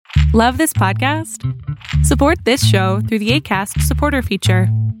Love this podcast? Support this show through the Acast supporter feature.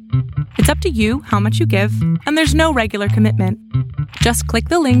 It's up to you how much you give, and there's no regular commitment. Just click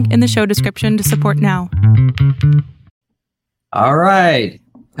the link in the show description to support now. All right.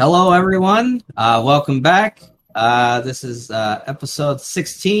 Hello, everyone. Welcome back. This is episode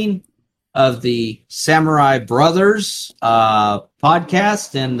 16 of the Samurai Brothers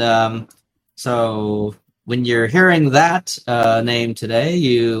podcast. And so when you're hearing that name today,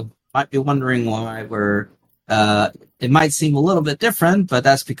 you might be wondering why it might seem a little bit different, but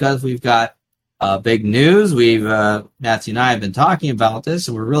that's because we've got big news. Matthew and I have been talking about this,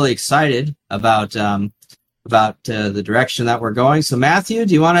 and we're really excited about the direction that we're going. So Matthew,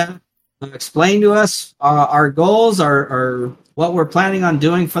 do you want to explain to us our goals or what we're planning on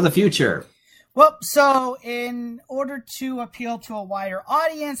doing for the future? Well, so in order to appeal to a wider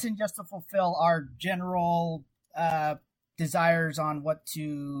audience and just to fulfill our general desires on what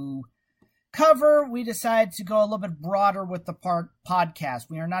to cover, we decided to go a little bit broader with the podcast.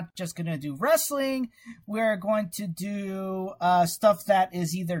 We are not just going to do wrestling. We're going to do stuff that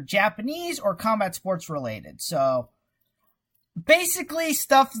is either Japanese or combat sports related. So basically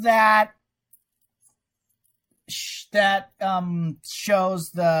stuff that shows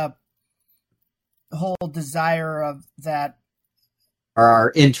the whole desire of that, or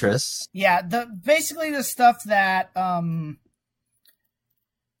our interests. Yeah, basically the stuff that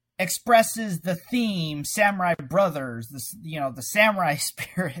expresses the theme Samurai Brothers, the samurai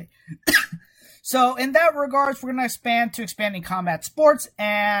spirit. So in that regards, we're going to expanding combat sports,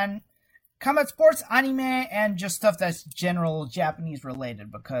 anime, and just stuff that's general Japanese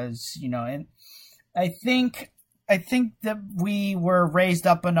related, because and I think that we were raised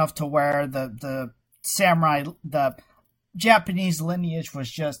up enough to where the samurai, the Japanese lineage was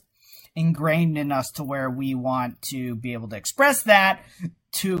just ingrained in us to where we want to be able to express that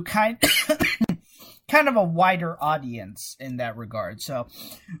to kind of a wider audience in that regard. So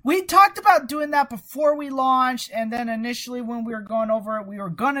we talked about doing that before we launched, and then initially when we were going over it, we were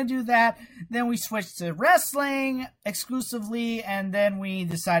going to do that. Then we switched to wrestling exclusively, and then we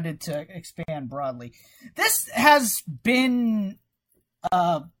decided to expand broadly. This has been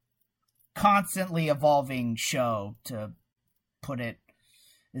a constantly evolving show, to put it,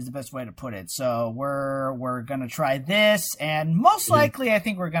 is the best way to put it. So we're gonna try this, and most likely, I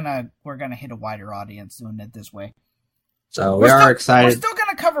think we're gonna hit a wider audience doing it this way. So we are excited. We're still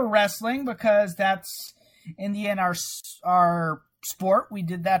gonna cover wrestling because that's in the end our sport. We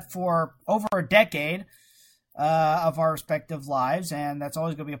did that for over a decade of our respective lives, and that's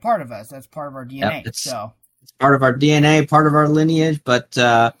always gonna be a part of us. That's part of our DNA. It's part of our DNA, part of our lineage, but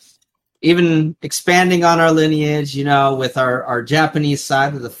even expanding on our lineage, with our Japanese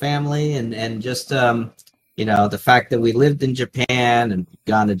side of the family, and just, the fact that we lived in Japan and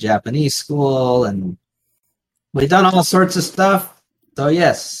gone to Japanese school, and we've done all sorts of stuff. So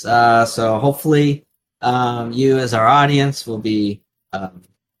yes, so hopefully you as our audience will be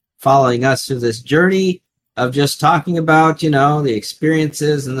following us through this journey of just talking about, the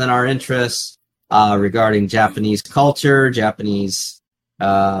experiences and then our interests regarding Japanese culture, Japanese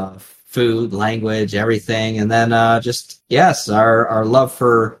food, language, everything, and then our love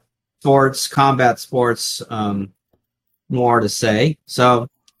for sports, combat sports, more to say. So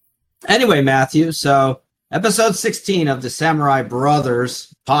anyway, Matthew, so episode 16 of the Samurai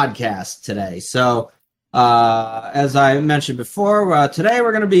Brothers podcast today. So as I mentioned before, today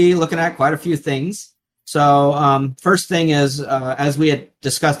we're going to be looking at quite a few things. So first thing is, as we had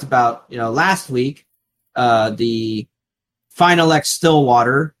discussed about last week, the Final X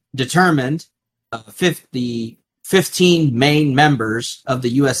Stillwater determined the 15 main members of the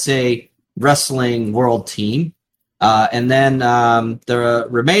USA Wrestling World Team. And then the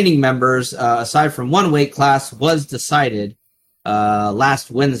remaining members, aside from one weight class, was decided last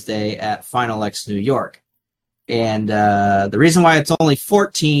Wednesday at Final X New York. And the reason why it's only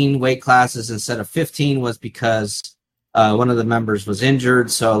 14 weight classes instead of 15 was because one of the members was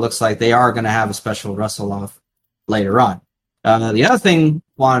injured. So it looks like they are going to have a special wrestle-off later on. The other thing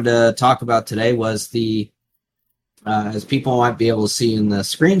I wanted to talk about today was as people might be able to see in the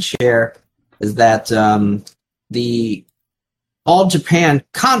screen share, is that the All Japan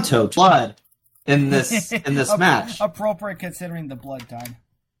Kanto blood in this match. Appropriate considering the blood time.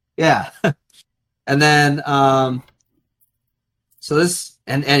 Yeah. And then so this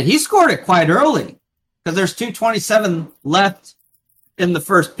and he scored it quite early because there's 2:27 left in the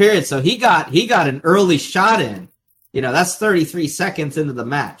first period, so he got an early shot in. That's 33 seconds into the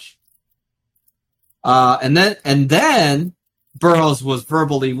match. And then Burroughs was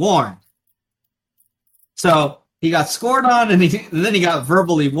verbally warned. So he got scored on, and then he got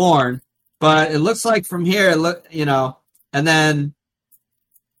verbally warned. But it looks like from here, and then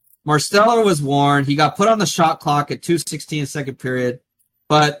Marsteller was warned. He got put on the shot clock at 2:16 second period.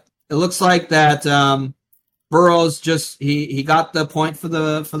 But it looks like that Burroughs just he got the point for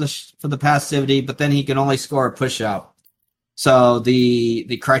the passivity, but then he can only score a push out. So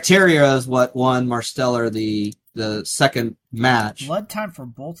the criteria is what won Marsteller the second match. Blood time for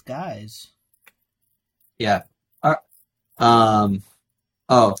both guys. Yeah.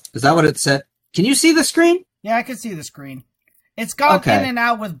 Oh, is that what it said? Can you see the screen? Yeah, I can see the screen. It's gone in and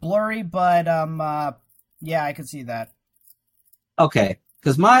out with blurry, but yeah, I can see that. Okay,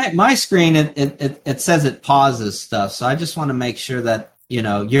 because my screen it says it pauses stuff, so I just want to make sure that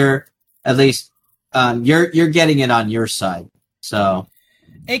you're at least you're getting it on your side. So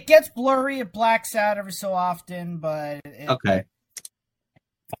it gets blurry, it blacks out every so often, but okay.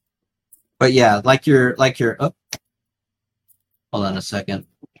 But yeah, like you're oh, hold on a second.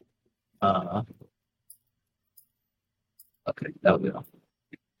 Okay, there we go.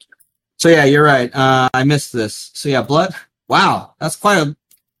 So yeah, you're right. I missed this. So yeah, blood. Wow, that's quite a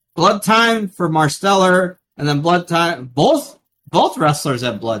blood time for Marsteller, and then blood time. Both wrestlers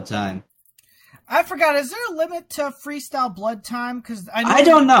have blood time. I forgot. Is there a limit to freestyle blood time? Because I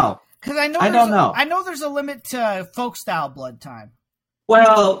don't know. Because I know there's a limit to folk style blood time.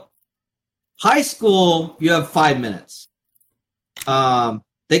 Well, high school you have 5 minutes.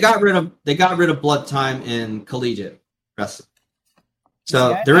 They got rid of blood time in collegiate wrestling.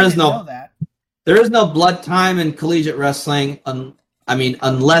 So there is no blood time in collegiate wrestling.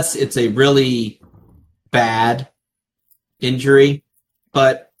 Unless it's a really bad injury,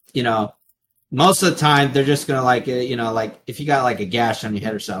 but most of the time they're just gonna like if you got like a gash on your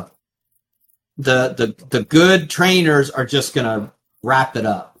head or something, the good trainers are just gonna wrap it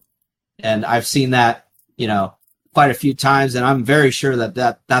up, and I've seen that quite a few times, and I'm very sure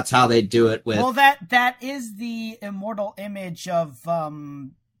that's how they do it with. Well, that is the immortal image of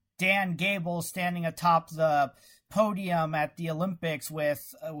Dan Gable standing atop the podium at the Olympics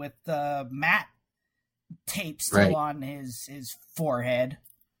with the mat tape still on his forehead.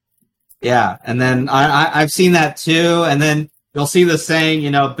 Yeah, and then I've seen that too, and then you'll see the saying,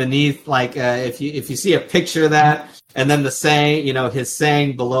 beneath, like if you see a picture of that. And then the saying, his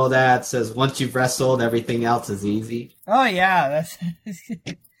saying below that says, "Once you've wrestled, everything else is easy." Oh yeah,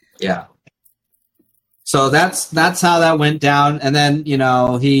 yeah. So that's how that went down. And then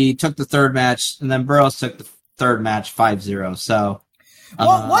he took the third match, and then Burroughs took the third match 5-0. So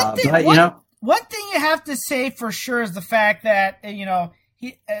one thing you have to say for sure is the fact that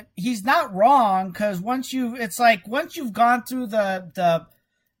he's not wrong, because once you've gone through the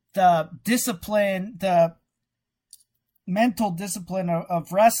discipline, the mental discipline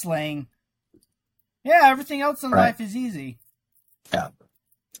of wrestling, everything else in life is easy. Yeah.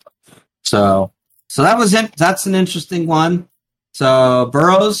 So that was it. That's an interesting one. So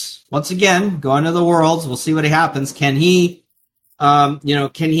Burroughs, once again, going to the Worlds. We'll see what happens. Can he, can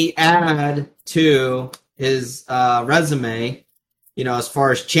he add to his resume? As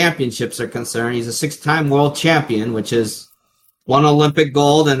far as championships are concerned, he's a 6-time world champion, which is 1 Olympic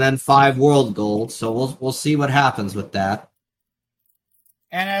gold and then 5 world gold. So we'll see what happens with that.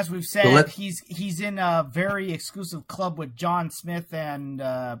 And as we've said, he's in a very exclusive club with John Smith and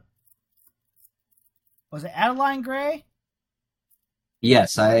was it Adeline Gray?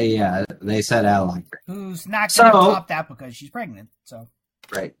 Yes, they said Adeline Gray, who's not going to top that because she's pregnant. So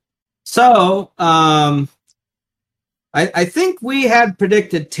right. So I think we had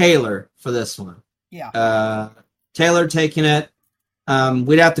predicted Taylor for this one. Yeah. Taylor taking it.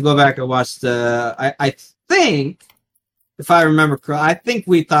 We'd have to go back and watch I think, if I remember correctly, I think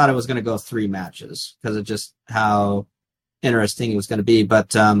we thought it was going to go 3 matches because of just how interesting it was going to be.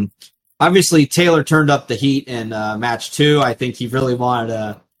 But obviously, Taylor turned up the heat in match 2. I think he really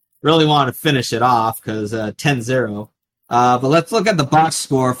wanted to finish it off because 10-0. But let's look at the box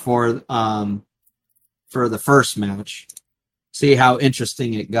score for the first match. See how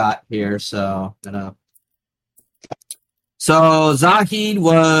interesting it got here. So Zahid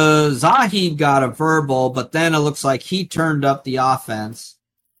got a verbal, but then it looks like he turned up the offense,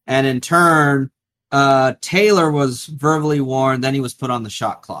 and in turn, Taylor was verbally warned. Then he was put on the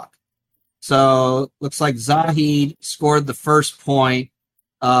shot clock. So looks like Zahid scored the first point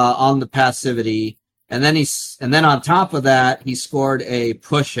on the passivity, and then on top of that, he scored a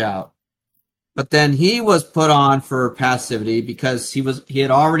push out. But then he was put on for passivity because he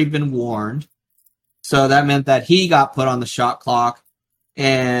had already been warned. So that meant that he got put on the shot clock,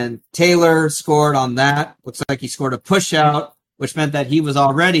 and Taylor scored on that. Looks like he scored a push out, which meant that he was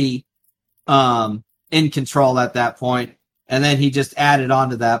already, in control at that point, and then he just added on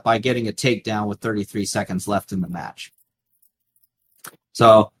to that by getting a takedown with 33 seconds left in the match.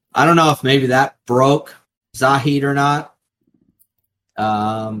 So I don't know if maybe that broke Zahid or not,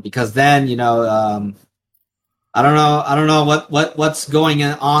 because then I don't know what's going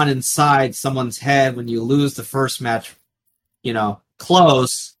on inside someone's head when you lose the first match,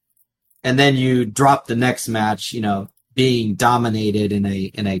 close, and then you drop the next match, being dominated in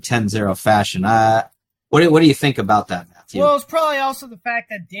a 10-0 fashion. What do you think about that, Matthew? Well, it's probably also the fact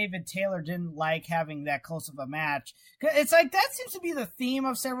that David Taylor didn't like having that close of a match. It's like that seems to be the theme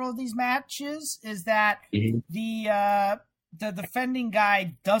of several of these matches, is that the defending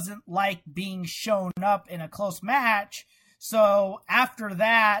guy doesn't like being shown up in a close match. So after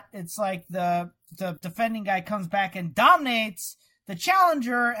that, it's like the defending guy comes back and dominates the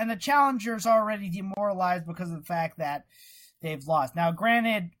challenger, and the challenger's already demoralized because of the fact that they've lost. Now,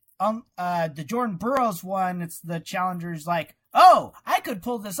 granted, the Jordan Burroughs one, it's the challenger's like, oh, I could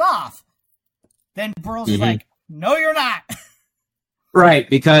pull this off. Then Burroughs is like, no, you're not. Right,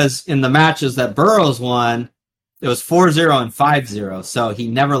 because in the matches that Burroughs won, it was 4-0 and 5-0, so he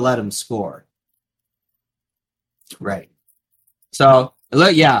never let him score. Right. So,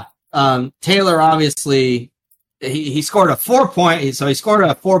 yeah, Taylor obviously, he scored a 4-point, so he scored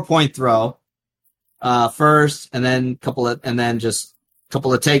a 4-point throw first, and then just a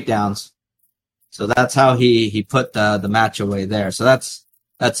couple of takedowns. So that's how he put the match away there. So that's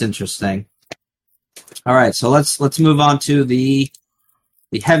interesting. All right, so let's move on to the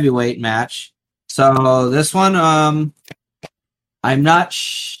heavyweight match. So this one, I'm not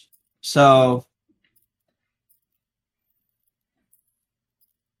so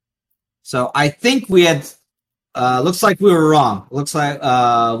I think we had. Looks like we were wrong. Looks like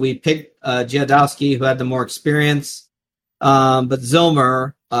we picked Giadowski, who had the more experience. But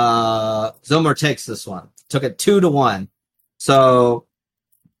Zilmer takes this one. Took it 2-1. So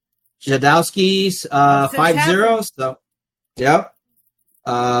Giadowski's 5-0. So yep.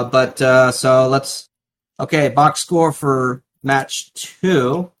 So let's box score for match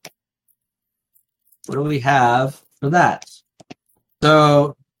 2. What do we have for that?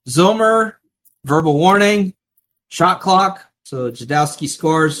 So Zilmer, verbal warning. Shot clock, so Giadowski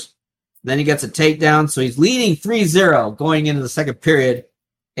scores. Then he gets a takedown, so he's leading 3-0 going into the second period,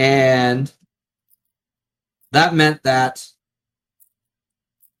 and that meant that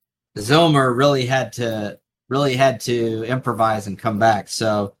Zilmer really had to improvise and come back.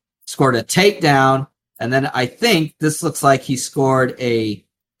 So scored a takedown, and then I think this looks like he scored a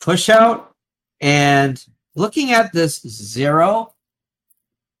push out. And looking at this 0,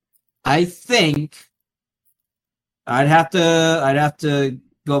 I think I'd have to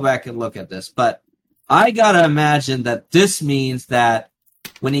go back and look at this, but I gotta imagine that this means that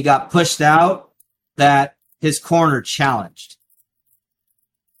when he got pushed out, that his corner challenged,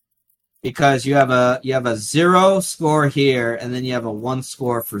 because you have a 0 score here, and then you have a 1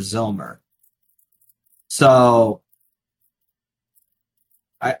 score for Zilmer. So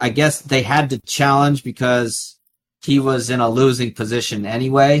I guess they had to challenge because he was in a losing position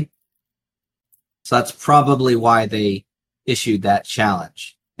anyway. So that's probably why they issued that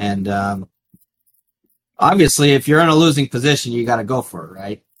challenge. And obviously, if you're in a losing position, you got to go for it,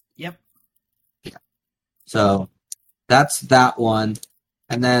 right? Yep. Yeah. So that's that one.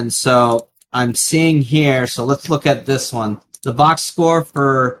 And then, so I'm seeing here, so let's look at this one. The box score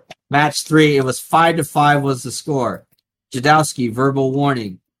for match 3, it was 5-5 was the score. Giadowski, verbal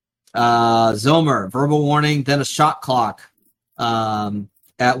warning. Zilmer, verbal warning, then a shot clock at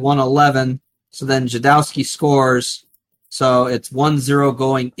 1:11. So then Giadowski scores. So it's 1-0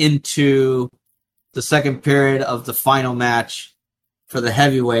 going into the second period of the final match for the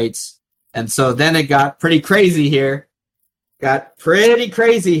heavyweights. And so then it got pretty crazy here. Because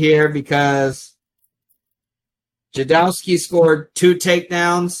Giadowski scored 2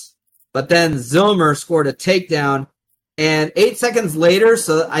 takedowns, but then Zilmer scored a takedown. And 8 seconds later,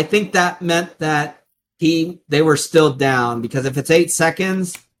 so I think that meant that they were still down, because if it's 8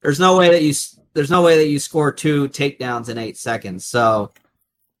 seconds, there's no way that you score 2 takedowns in 8 seconds. So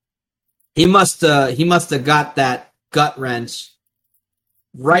he must have got that gut wrench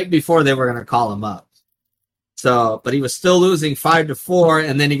right before they were going to call him up. So, but he was still losing 5-4,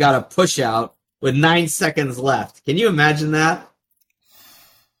 and then he got a push out with 9 seconds left. Can you imagine that?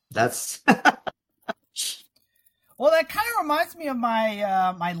 That's well, that kind of reminds me of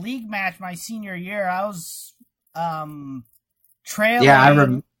my my league match my senior year. I was trailing. Yeah,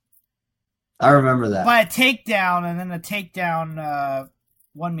 I remember that. By a takedown, and then the takedown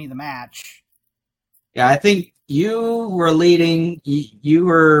won me the match. Yeah, I think you were leading. You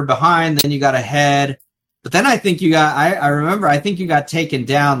were behind, then you got ahead, But then I think you got, I remember, I think you got taken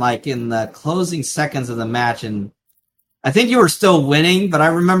down like in the closing seconds of the match. And I think you were still winning, but I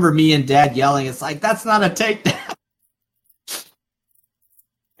remember me and Dad yelling, it's like, that's not a takedown.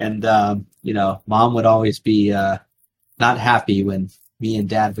 And, Mom would always be not happy when me and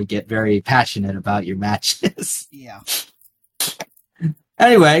Dad would get very passionate about your matches. Yeah.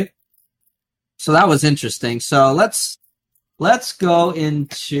 Anyway, so that was interesting. So let's just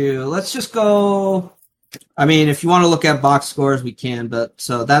go. I mean, if you want to look at box scores, we can. But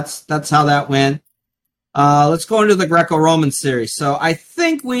so that's how that went. Let's go into the Greco-Roman series. So I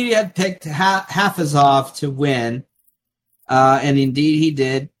think we had picked Hafizov to win, and indeed he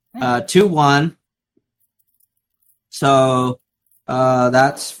did. 2-1. So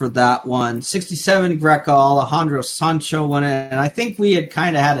that's for that one. 67 Greco, Alejandro Sancho won it, and I think we had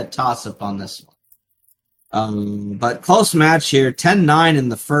kind of had a toss-up on this one. But close match here, 10-9 in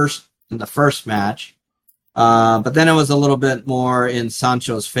the first match. But then it was a little bit more in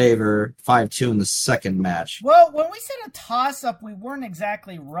Sancho's favor, 5-2 in the second match. Well, when we said a toss-up, we weren't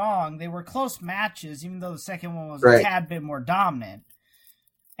exactly wrong. They were close matches, even though the second one was a tad bit more dominant.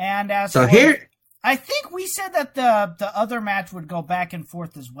 And I think we said that the other match would go back and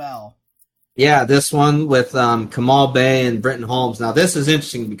forth as well. Yeah, this one with Kamal Bey and Britton Holmes. Now, this is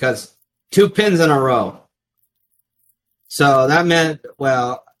interesting because 2 pins in a row. So that meant,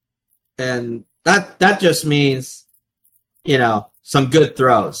 and that just means, some good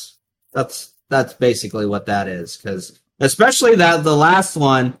throws. That's basically what that is. Because especially the last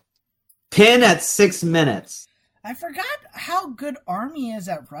one, pin at 6 minutes. I forgot how good Army is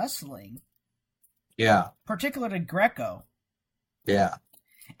at wrestling. Yeah. Particularly Greco. Yeah.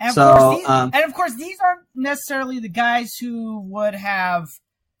 And of course, these aren't necessarily the guys who would have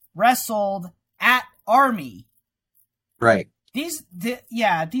wrestled at Army. Right. These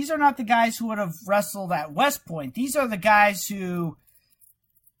are not the guys who would have wrestled at West Point. These are the guys who,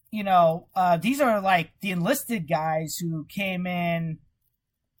 these are like the enlisted guys who came in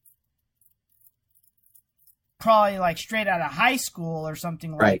probably like straight out of high school or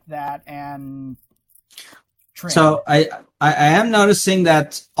something like that and trained. So I am noticing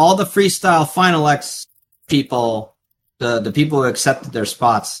that all the freestyle Final X people, the people who accepted their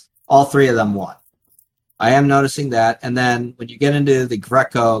spots, all 3 of them won. I am noticing that. And then when you get into the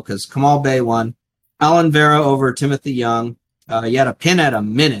Greco, because Kamal Bey won, Alan Vera over Timothy Young, you had a pin at a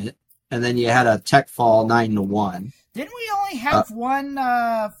minute, and then you had a tech fall 9-1. Didn't we only have one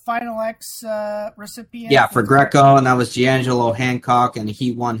Final X recipient? Yeah, for Greco, and that was Giangelo Hancock, and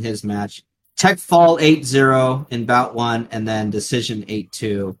he won his match. Tech fall 8-0 in bout 1, and then decision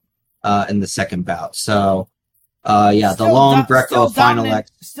 8-2 in the second bout. So, the lone Greco Final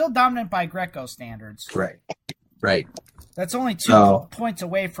X. Still dominant by Greco standards. Right. That's only 2 points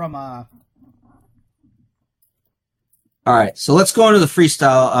away from All right, so let's go into the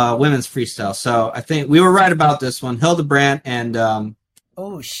freestyle, women's freestyle. So I think we were right about this one. Hildebrandt and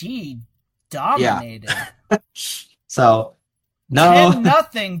she dominated. Yeah. So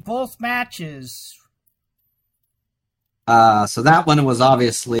 10-0 both matches. So that one was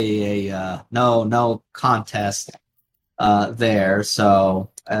obviously a no contest there.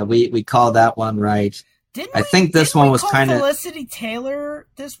 So we called that one right. I think this one was kind of Felicity Taylor.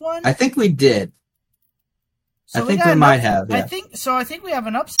 This one, I think we did. So I think we might have. Yeah. I think we have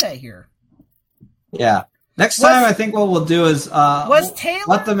an upset here. Yeah. Next time, I think what we'll do is Taylor?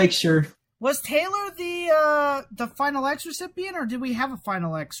 Let them make sure. Was Taylor the Final X recipient, or did we have a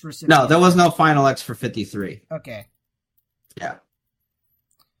Final X recipient? No, there was no Final X for 53. Okay. Yeah.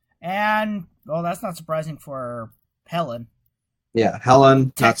 And that's not surprising for Helen. Yeah,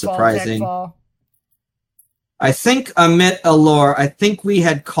 Helen, not surprising. I think Amit Allure. I think we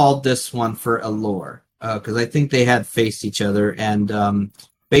had called this one for Allure. Because I think they had faced each other, and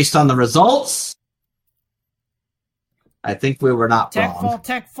based on the results, I think we were not wrong.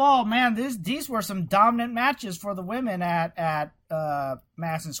 Tech fall, man! These were some dominant matches for the women at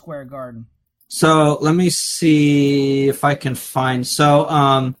Madison Square Garden. So let me see if I can find.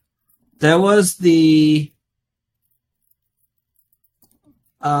 So there was there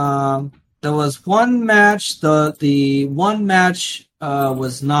was one match. The one match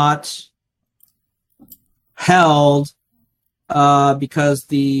was not held because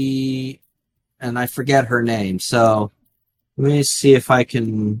and I forget her name. So let me see if I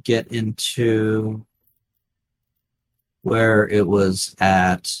can get into where it was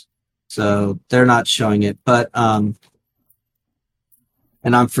at. So they're not showing it, but and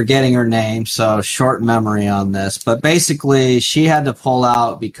I'm forgetting her name, so short memory on this. But basically, she had to pull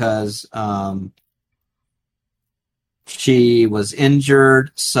out because she was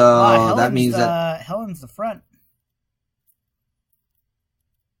injured, so that means that Helen's the front.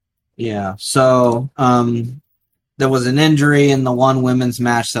 Yeah, so there was an injury in the one women's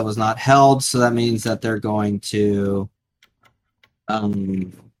match that was not held, so that means that they're going to.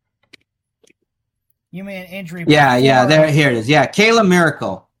 You mean injury? Yeah. Here it is. Yeah, Kayla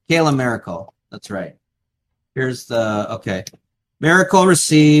Miracle. That's right. Here's okay. Miracle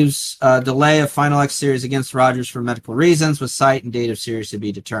receives a delay of Final X series against Rogers for medical reasons, with site and date of series to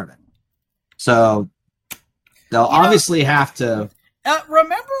be determined. So they'll obviously have to.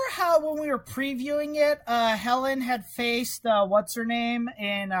 Remember how when we were previewing it, Helen had faced what's her name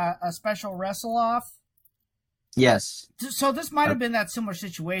in a special wrestle off? Yes. So this might have been that similar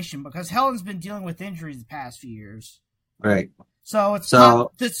situation because Helen's been dealing with injuries the past few years. Right.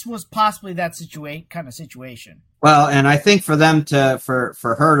 So this was possibly that kind of situation. Well, and I think for them for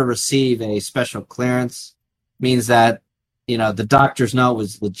her to receive a special clearance means that, the doctors know it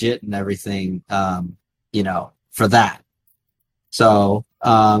was legit and everything, for that. So,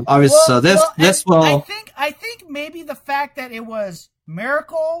 obviously, this will. I think maybe the fact that it was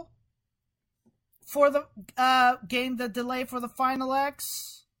Miracle for the game, the delay for the Final X.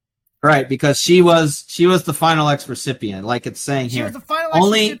 Right, because she was the Final X recipient, like it's saying here. She was the Final X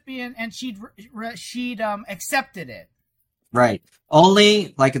recipient, and she'd accepted it. Right.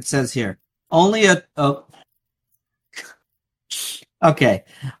 Only, like it says here, only a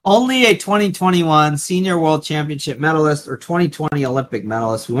 2021 Senior World Championship medalist or 2020 Olympic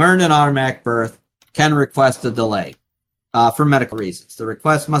medalist who earned an automatic berth can request a delay for medical reasons. The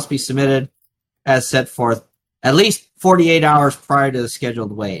request must be submitted as set forth at least 48 hours prior to the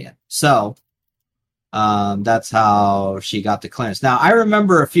scheduled weigh-in. So that's how she got the clearance. Now, I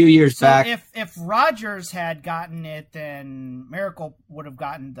remember a few years back. If Rogers had gotten it, then Miracle would have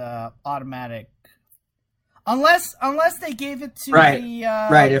gotten the automatic. Unless they gave it to the right.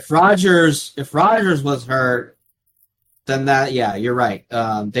 If Rogers was hurt, then you're right.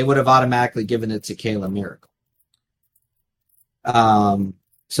 They would have automatically given it to Kayla Miracle.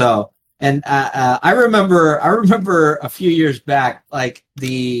 So. And I remember a few years back, so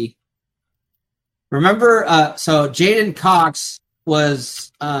Jaden Cox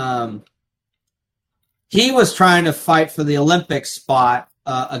was he was trying to fight for the Olympic spot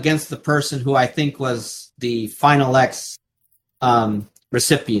against the person who I think was the Final X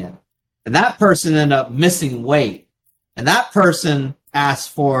recipient, and that person ended up missing weight, and that person asked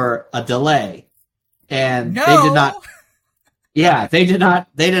for a delay, and they did not. Yeah, they did not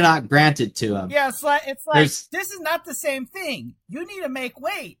grant it to him. Yeah, it's like this is not the same thing. You need to make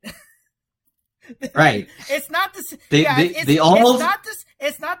weight. Right. It's not the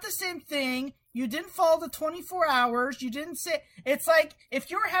it's not the same thing. You didn't follow the 24 hours. You didn't say it's like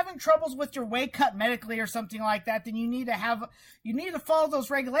if you're having troubles with your weight cut medically or something like that, then you need to follow those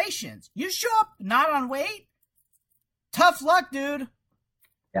regulations. You show up not on weight. Tough luck, dude.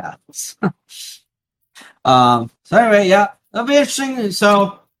 Yeah. So anyway, yeah. That'll be interesting.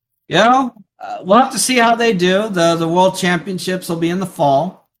 So, we'll have to see how they do. The World Championships will be in the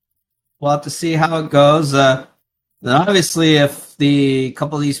fall. We'll have to see how it goes. Then obviously, if a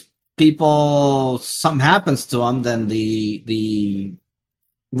couple of these people, something happens to them, then the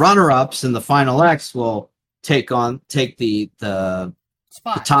runner-ups in the Final X will take the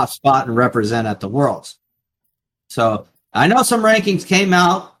top spot and represent at the Worlds. So I know some rankings came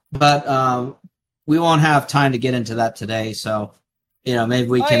out, but we won't have time to get into that today, so maybe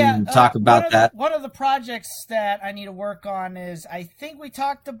we can talk about that. One of the projects that I need to work on is I think we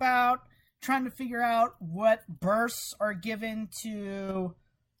talked about trying to figure out what berths are given to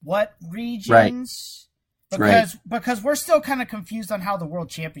what regions. Right. Because we're still kind of confused on how the World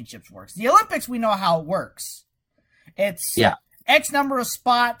Championships works. The Olympics, we know how it works. It's X number of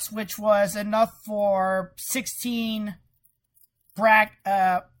spots, which was enough for 16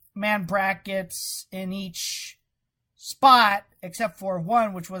 man brackets in each spot, except for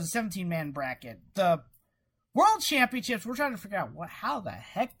one, which was a 17-man bracket. The World Championships, we're trying to figure out how the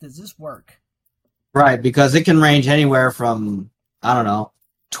heck does this work? Right, because it can range anywhere from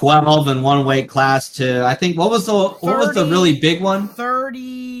 12 in one weight class to I think what was the really big one?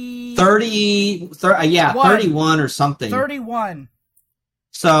 31 or something. 31.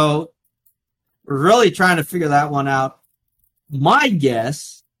 So we're really trying to figure that one out. My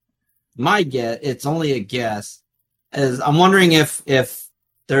guess, it's only a guess, is I'm wondering if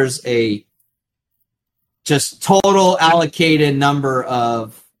there's a just total allocated number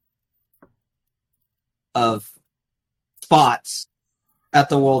of spots at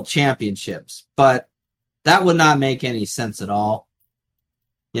the World Championships, but that would not make any sense at all.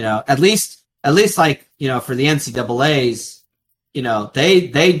 At least at least like, for the NCAAs,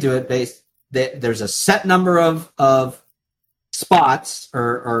 they do it there's a set number of spots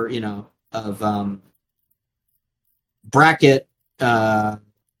or of bracket. I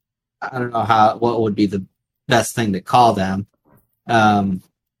don't know what would be the best thing to call them. Let's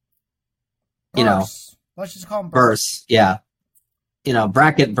just call them berths. Yeah.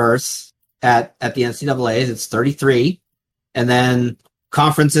 Bracket berths at the NCAAs, it's 33. And then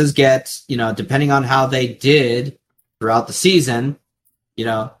conferences get, depending on how they did throughout the season,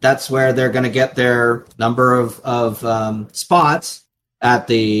 that's where they're going to get their number of spots at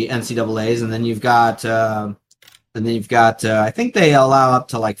the NCAAs. And then you've got, I think they allow up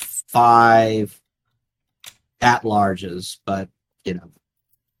to like 5 at-larges, but,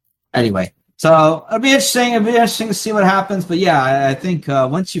 anyway. So it'll be interesting. It'll be interesting to see what happens. But yeah, I think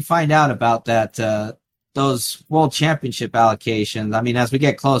once you find out about that, those World Championship allocations, I mean, as we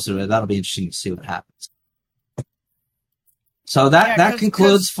get closer to it, that'll be interesting to see what happens. So that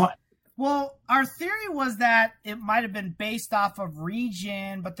concludes. Well, our theory was that it might have been based off of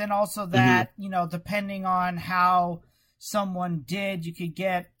region, but then also that, depending on how someone did, you could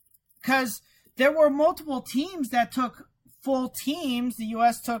get, because there were multiple teams that took full teams. The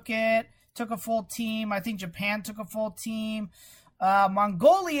U.S. took a full team. I think Japan took a full team.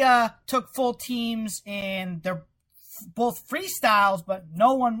 Mongolia took full teams in their both freestyles, but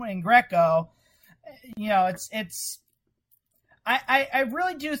no one in Greco. I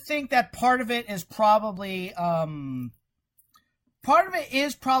really do think that part of it is probably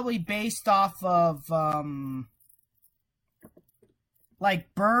based off of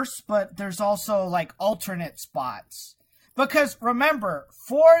like bursts, but there's also like alternate spots. Because remember,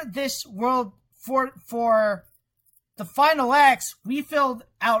 for this world, for the Final X, we filled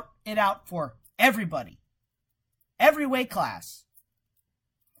it out for everybody, every weight class.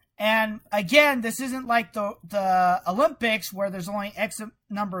 And again, this isn't like the Olympics where there's only X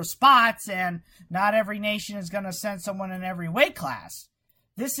number of spots and not every nation is going to send someone in every weight class.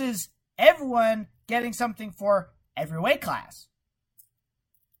 This is everyone getting something for every weight class.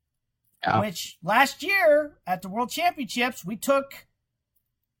 Yeah. Which last year at the World Championships, we took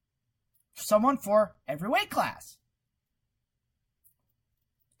someone for every weight class.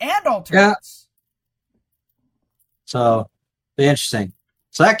 And alternates. Yeah. So, be interesting.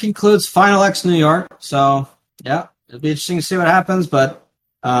 So that concludes Final X New York. So, yeah, it'll be interesting to see what happens, but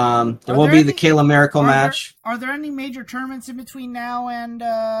there will be the Kayla Miracle match. Are there any major tournaments in between now and...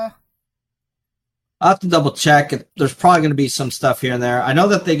 I'll have to double check. There's probably going to be some stuff here and there. I know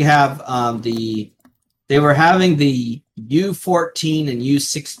that they have they were having the U14 and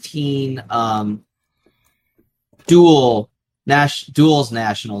U16 duals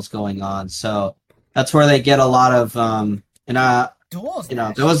nationals going on. So that's where they get a lot of duals.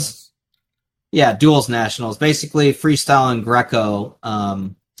 There was duals nationals. Basically, freestyle and Greco.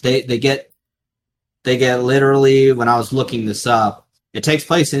 They get literally, when I was looking this up, it takes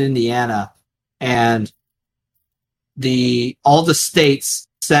place in Indiana. And all the states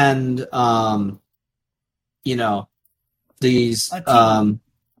send, these,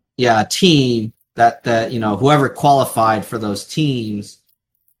 a team that whoever qualified for those teams,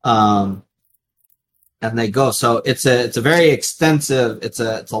 and they go. So it's a very extensive, it's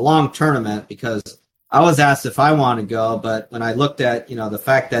a long tournament, because I was asked if I want to go, but when I looked at, the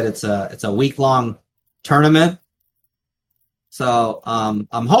fact that it's a week-long tournament. So I'm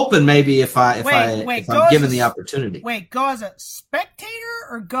hoping maybe if I'm given the opportunity. Wait, go as a spectator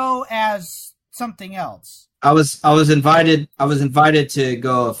or go as something else? I was invited to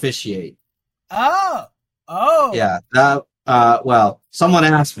go officiate. Oh. Yeah. Well, someone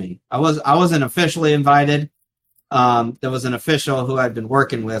asked me. I wasn't officially invited. There was an official who I'd been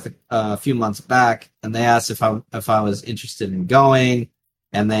working with a few months back, and they asked if I was interested in going,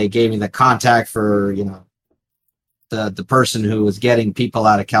 and they gave me the contact for the person who was getting people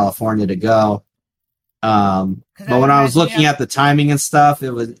out of California to go. But when I was looking at the timing and stuff,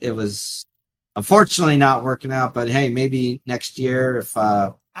 it was unfortunately not working out. But hey, maybe next year if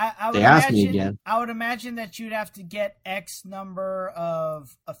they ask me again. I would imagine that you'd have to get X number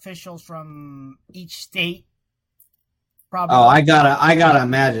of officials from each state. Probably. Oh, I gotta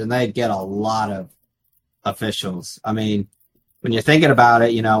imagine they'd get a lot of officials. I mean, when you're thinking about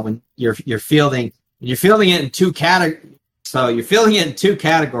it, when you're fielding it in two categories. So you're fielding it in two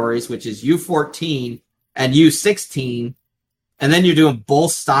categories, which is U14 and U16, and then you're doing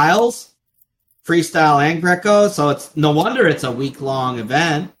both styles, freestyle and Greco. So it's no wonder it's a week-long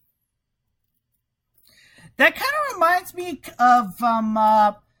event. That kind of reminds me of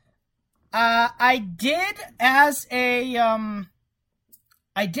I did as a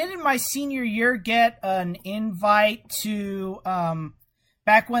I did in my senior year get an invite to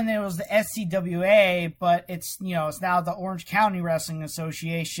back when there was the SCWA, but it's now the Orange County Wrestling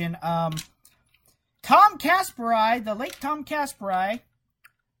Association. Tom Kasparai, the late Tom Kasparai,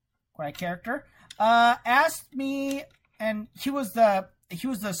 quite a character, asked me, and he was the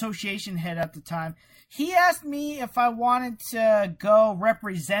association head at the time. He asked me if I wanted to go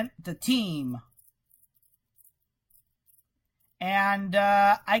represent the team. And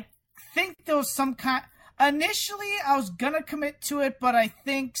I think there was some kind... Initially, I was going to commit to it, but I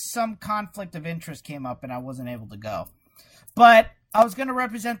think some conflict of interest came up and I wasn't able to go. But I was going to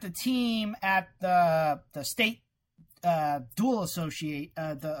represent the team at the state dual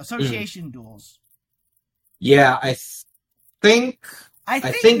the association duels. Yeah, I think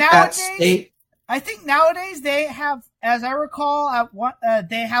nowadays... I think nowadays they have, as I recall,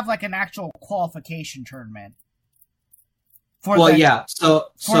 they have like an actual qualification tournament. For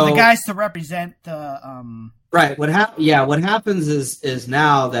the guys to represent the right. What happens is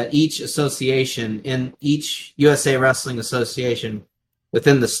now that each association in each USA Wrestling Association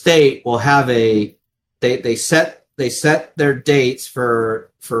within the state will have they set their dates for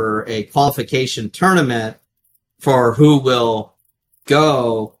a qualification tournament for who will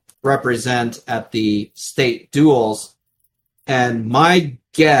go represent at the state duels. And my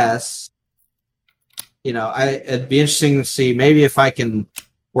guess, it'd be interesting to see maybe if I can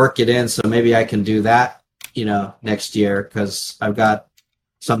work it in, so maybe I can do that, next year, because I've got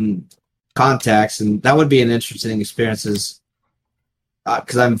some contacts, and that would be an interesting experience.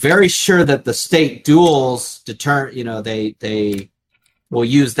 Because I'm very sure that the state duels they will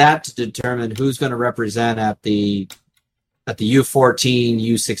use that to determine who's going to represent at the U14,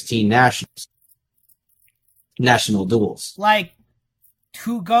 U16 national duels. Like,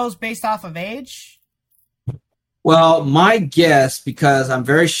 who goes based off of age? Well, my guess, because I'm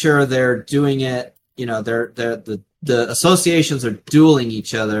very sure they're doing it, the associations are dueling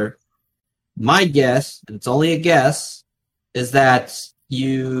each other. My guess, and it's only a guess, is that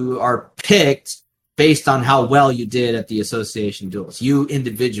you are picked based on how well you did at the association duels, you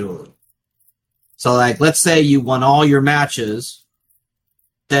individually. So, like, let's say you won all your matches,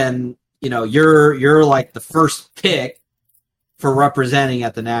 then, you're like the first pick for representing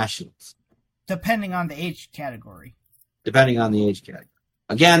at the nationals. Depending on the age category.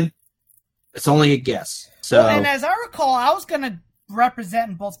 Again, it's only a guess. So, and as I recall, I was going to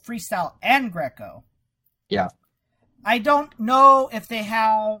represent in both freestyle and Greco. Yeah. I don't know if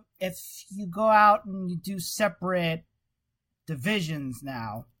you go out and you do separate divisions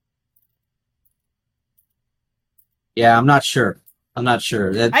now. Yeah, I'm not sure. I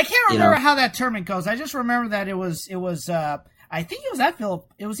can't remember how that tournament goes. I just remember that it was I think it was at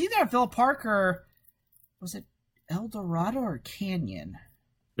it was either at Phillip Park or was it El Dorado or Canyon?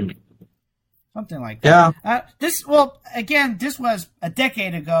 Something like that. Yeah. This was a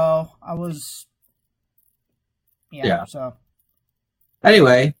decade ago. I was so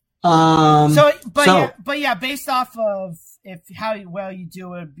anyway, based off of how well you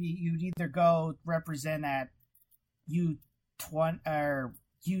do it, you'd either go represent at U20 or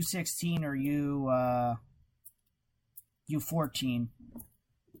U16 or U14.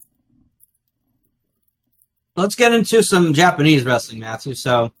 Let's get into some Japanese wrestling, Matthew.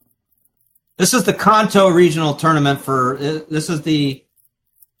 So this is the Kanto Regional Tournament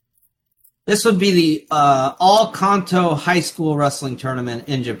this would be the all Kanto high school wrestling tournament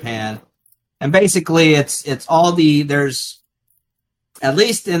in Japan. And basically it's there's, at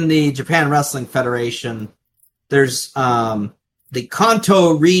least in the Japan Wrestling Federation, there's the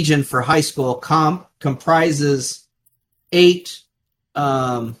Kanto region for high school comprises 8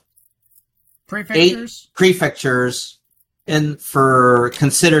 prefectures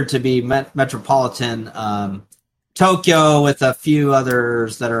considered to be metropolitan Tokyo, with a few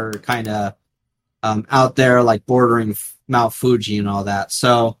others that are kind of out there, like bordering Mount Fuji and all that.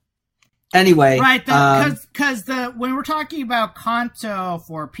 So anyway, right, because when we're talking about Kanto,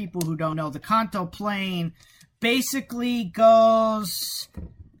 for people who don't know, the Kanto Plain basically goes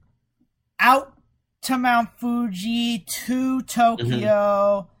out to Mount Fuji, to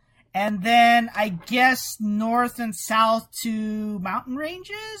Tokyo, and then I guess north and south to mountain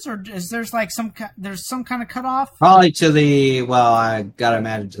ranges, or is there's like some kind of cutoff? Probably to I gotta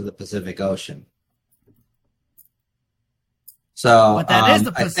imagine to the Pacific Ocean. So, but that is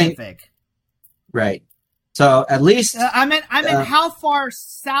the Pacific, right? So at least I meant how far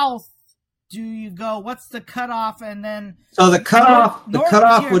south do you go? What's the cutoff? And then the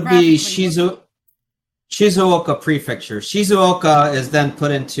cutoff would be Shizuoka Prefecture. Shizuoka is then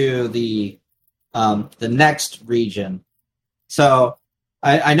put into the next region. So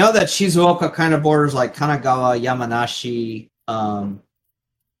I know that Shizuoka kind of borders like Kanagawa, Yamanashi.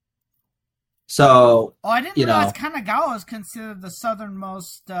 So I didn't realize Kanagawa is considered the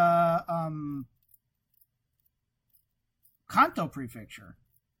southernmost Kanto prefecture.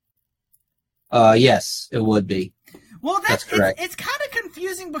 Yes, it would be. Well, that's correct. It's kind of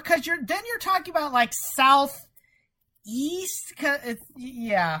confusing because you're talking about like southeast,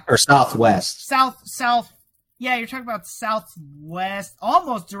 or southwest. South. Yeah, you're talking about southwest,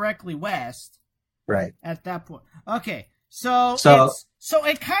 almost directly west. Right. At that point. Okay. So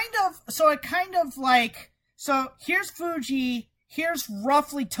here's Fuji, here's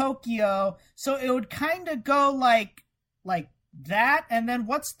roughly Tokyo. So it would kind of go like that, and then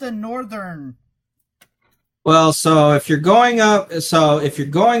what's the northern? Well, so if you're going up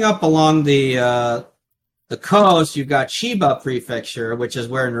along the coast, you've got Chiba Prefecture, which is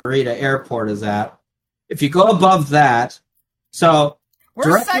where Narita Airport is at. If you go above that, so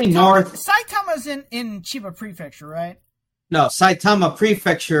where's directly Saitama? north. Saitama's in Chiba Prefecture, right? No, Saitama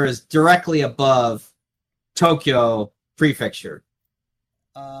Prefecture is directly above Tokyo Prefecture.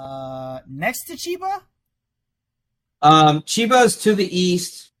 Next to Chiba? Chiba's to the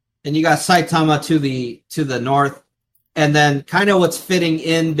east, and you got Saitama to the north, and then kind of what's fitting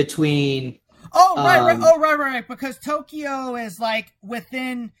in between. Right. Because Tokyo is like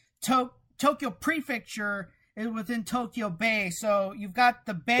within Tokyo Prefecture is within Tokyo Bay, so you've got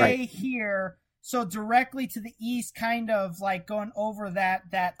the bay here. So directly to the east, kind of like going over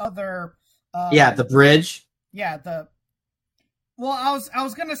that other. The bridge. Yeah, I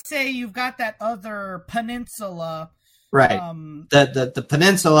was gonna say you've got that other peninsula. Right. The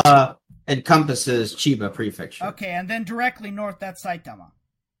peninsula encompasses Chiba Prefecture. Okay, and then directly north, that's Saitama.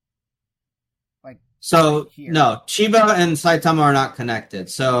 No, Chiba and Saitama are not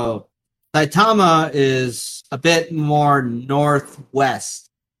connected. So Saitama is a bit more northwest.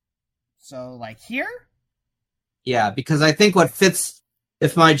 So like here? Yeah, because I think what fits,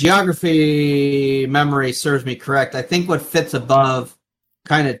 if my geography memory serves me correct, I think what fits above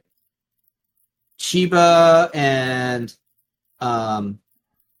kind of Chiba and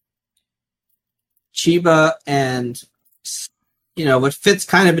what fits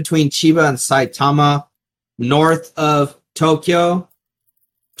kind of between Chiba and Saitama north of Tokyo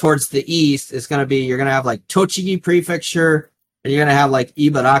towards the east is going to be, you're going to have like Tochigi Prefecture, and you're going to have like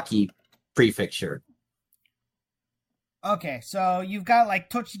Ibaraki Prefecture. Okay, so you've got like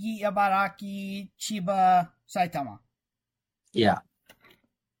Tochigi, Ibaraki, Chiba, Saitama. Yeah.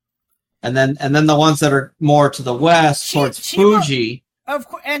 And then the ones that are more to the west towards Chiba, Fuji. Of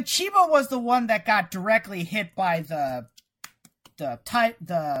course, and Chiba was the one that got directly hit by the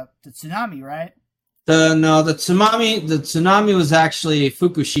tsunami, right? The tsunami was actually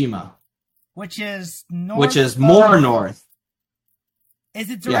Fukushima, which is more north. Is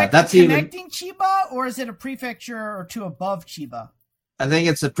it directly connecting Chiba, or is it a prefecture or two above Chiba? I think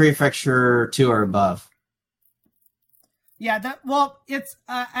it's a prefecture 2 or above. Yeah, it's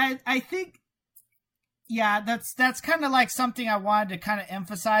I think, yeah, that's kind of like something I wanted to kind of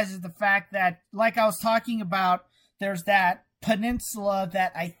emphasize, is the fact that, like I was talking about, there's that peninsula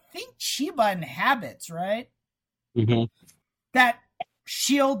that I think Chiba inhabits, right? Mm-hmm. That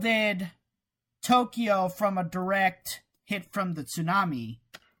shielded Tokyo from a direct hit from the tsunami,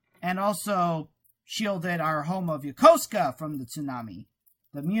 and also shielded our home of Yokosuka from the tsunami,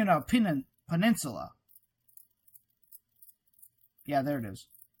 the Muna Peninsula. Yeah, there it is.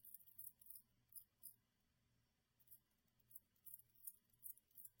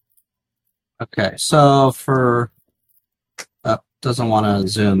 Okay, so for doesn't want to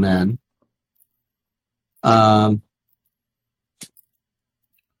zoom in.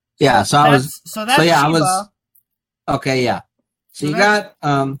 Yeah, so I was okay, yeah. So you got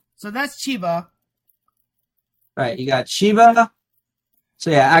so that's Chiba. Right, you got Chiba. So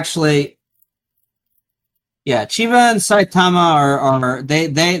yeah, actually, yeah, Chiba and Saitama are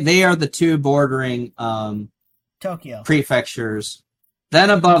they are the two bordering Tokyo prefectures. Then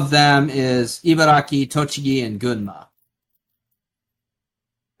above them is Ibaraki, Tochigi, and Gunma.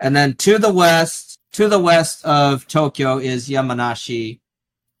 And then to the west of Tokyo is Yamanashi,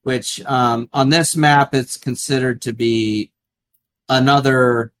 which on this map it's considered to be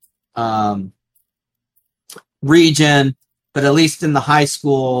another region, but at least in the high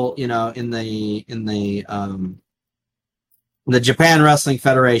school, in the Japan Wrestling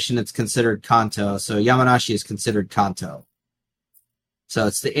Federation, it's considered Kanto. So Yamanashi is considered Kanto. So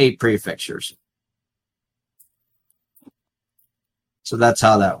it's the 8 prefectures. So that's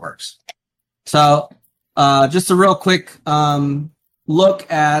how that works. So just a real quick look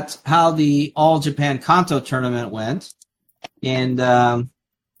at how the All Japan Kanto tournament went. And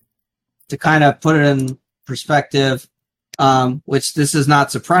to kind of put it in perspective, which this is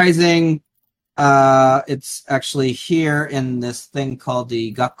not surprising, it's actually here in this thing called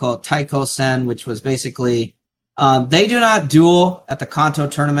the Gakko Taiko-sen, which was basically they do not duel at the Kanto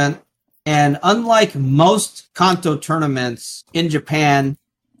tournament. And unlike most Kanto tournaments in Japan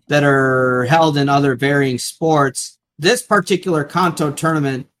that are held in other varying sports, this particular Kanto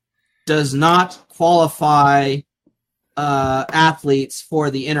tournament does not qualify athletes for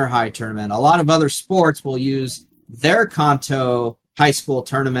the inter-high tournament. A lot of other sports will use their Kanto high school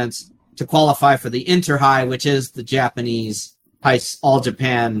tournaments to qualify for the inter-high, which is the Japanese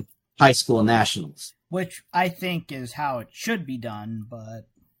All-Japan High School Nationals. Which I think is how it should be done, but...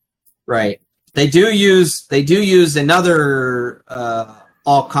 Right. They do use another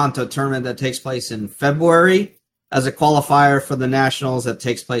all-Kanto tournament that takes place in February as a qualifier for the Nationals that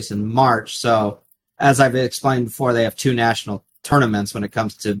takes place in March. So, as I've explained before, they have two national tournaments when it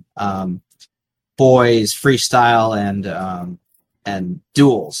comes to boys freestyle and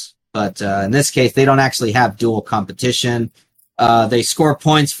duels. But in this case, they don't actually have dual competition. They score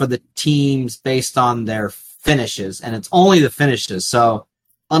points for the teams based on their finishes, and it's only the finishes. So,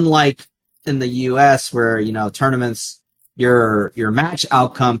 unlike in the U.S., where tournaments, your match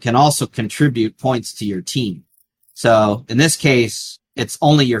outcome can also contribute points to your team. So in this case, it's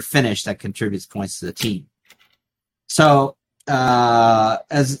only your finish that contributes points to the team. So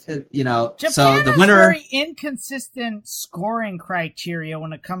as you know, Japan so the has winner very inconsistent scoring criteria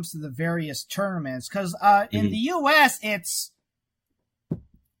when it comes to the various tournaments. Because in the U.S., it's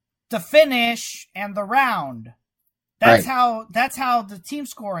the finish and the round. That's right. That's how the team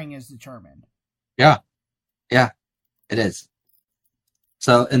scoring is determined. Yeah, it is.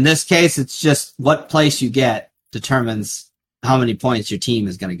 So in this case, it's just what place you get determines how many points your team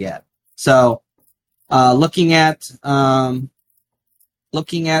is going to get. So looking at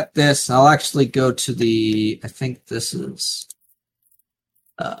this, I'll actually go to I think this is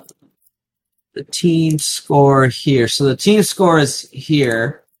the team score here. So the team score is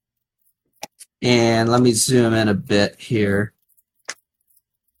here. And let me zoom in a bit here.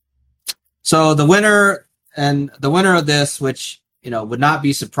 So the winner of this, which would not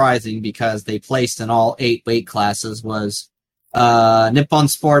be surprising because they placed in all 8 weight classes, was Nippon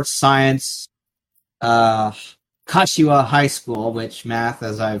Sports Science Kashiwa High School, which math,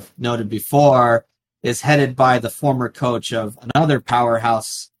 as I've noted before, is headed by the former coach of another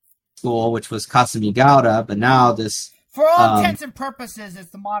powerhouse school, which was Kasumi Gauda. But now this, for all intents and purposes, it's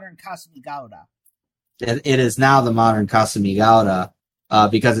the modern Kasumi Gauda. It is now the modern Kasumi Gauda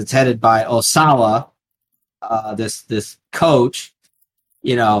because it's headed by Osawa, this coach,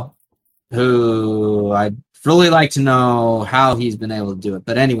 who I'd really like to know how he's been able to do it.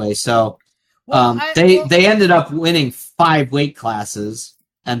 But anyway, so they ended up winning 5 weight classes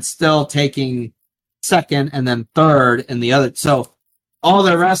and still taking second and then third in the other. So all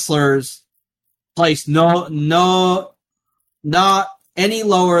the wrestlers placed not any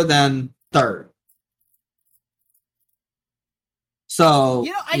lower than third. So,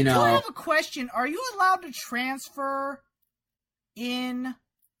 I do have a question. Are you allowed to transfer in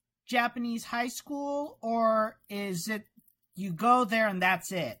Japanese high school, or is it you go there and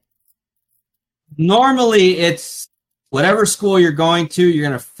that's it? Normally, it's whatever school you're going to, you're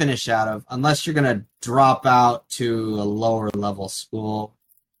going to finish out of, unless you're going to drop out to a lower level school.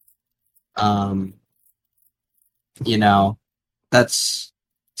 That's...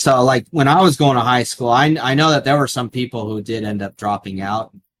 So, like, when I was going to high school, I know that there were some people who did end up dropping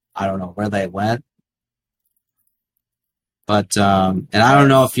out. I don't know where they went. But, and I don't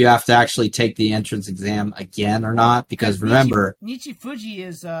know if you have to actually take the entrance exam again or not, because remember... Nichifuji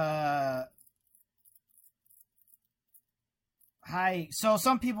is, high, so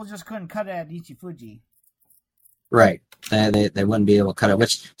some people just couldn't cut it at Nichifuji. Right. They wouldn't be able to cut it.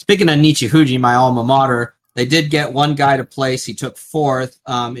 Which, speaking of Nichifuji, my alma mater... They did get one guy to place. He took 4th.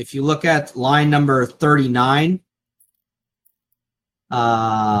 If you look at line number 39,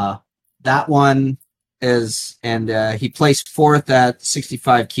 that one is, and he placed 4th at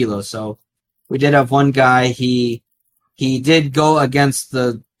 65 kilos. So we did have one guy. He did go against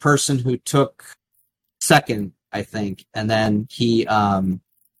the person who took 2nd, I think, and then he was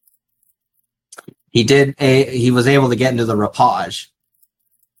able to get into the repage.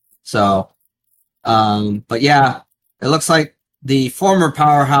 So. But yeah, it looks like the former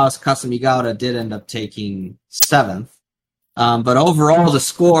powerhouse Kasumi Gauda did end up taking 7th. But overall, the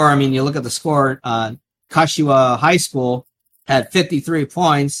score, you look at the score, Kashiwa High School had 53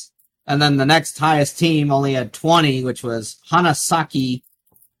 points, and then the next highest team only had 20, which was Hanasaki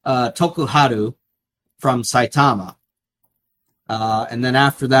Tokuharu from Saitama. And then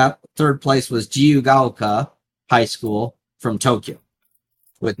after that, third place was Jiyugaoka High School from Tokyo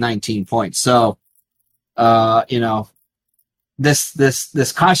with 19 points. So, this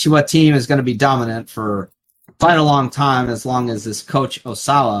Kashiwa team is going to be dominant for quite a long time, as long as this coach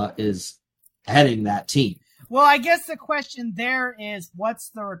Osawa is heading that team. Well, I guess the question there is, what's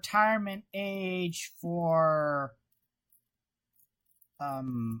the retirement age for? I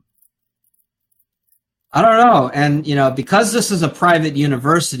don't know. And, because this is a private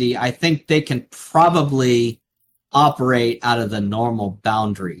university, I think they can probably operate out of the normal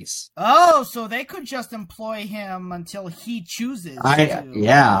boundaries. Oh, so they could just employ him until he chooses to.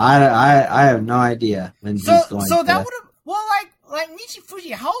 Yeah, I have no idea when he's going to. So that would have, well, like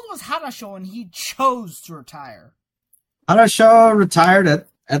Nichifuji, how old was Harasho when he chose to retire? Harasho retired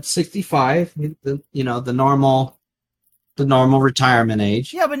at 65, the normal retirement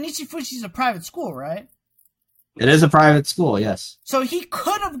age. Yeah, but Nichifuji's a private school, right? It is a private school, yes. So he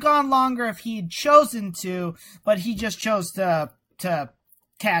could have gone longer if he'd chosen to, but he just chose to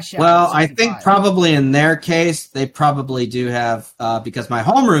cash out. Well, I think probably in their case, they probably do have, because my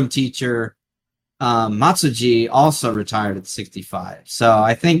homeroom teacher, Matsuji, also retired at 65. So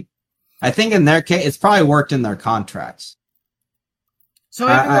I think in their case, it's probably worked in their contracts. So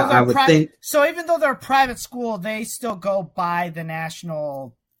even though they're a private school, they still go by the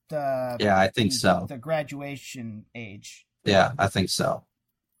national. I think so. The graduation age. Yeah, I think so.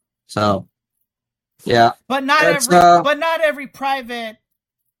 So, yeah. But not every private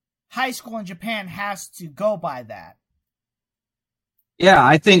high school in Japan has to go by that. Yeah,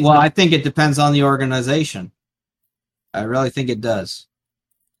 I think it depends on the organization. I really think it does.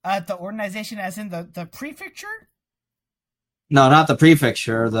 The organization as in the prefecture? No, not the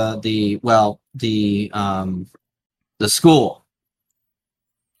prefecture, the school.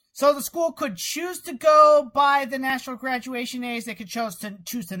 So the school could choose to go by the national graduation age. They could choose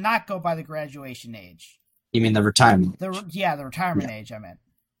to not go by the graduation age. You mean the retirement? The retirement age. I meant.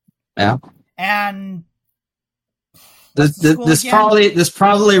 Yeah. And this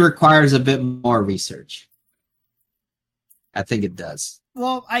probably requires a bit more research. I think it does.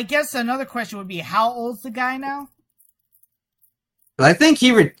 Well, I guess another question would be, how old's the guy now? I think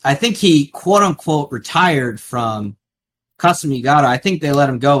he quote unquote retired from Kasumigara. I think they let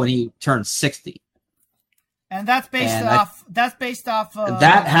him go when he turned 60. And that's based off of...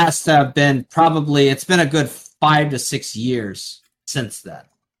 That has to have been it's been a good 5 to 6 years since then.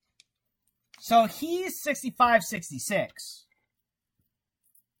 So he's 65, 66.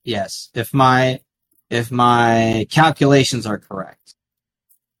 Yes, if my calculations are correct.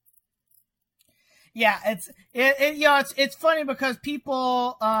 Yeah, it's funny because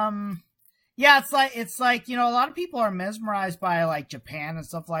people it's like a lot of people are mesmerized by like Japan and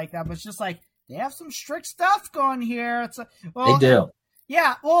stuff like that, but it's just like they have some strict stuff going here. It's they do.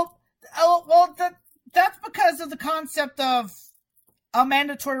 Yeah, that's because of the concept of a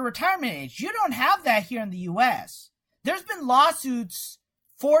mandatory retirement age. You don't have that here in the U.S. There's been lawsuits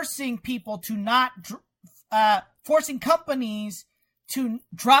forcing people to not forcing companies to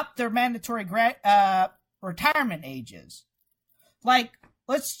drop their mandatory retirement ages. Like,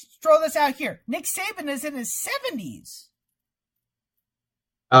 let's throw this out here. Nick Saban is in his 70s.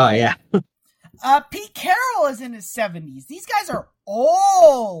 Oh, yeah. Pete Carroll is in his 70s. These guys are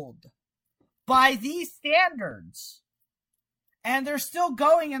old by these standards. And they're still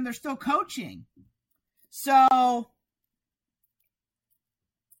going and they're still coaching. So,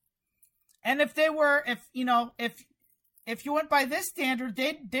 and if you went by this standard,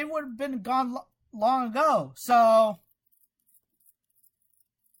 they would have been gone long ago. So,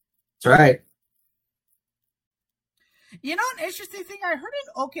 that's right. You know, an interesting thing I heard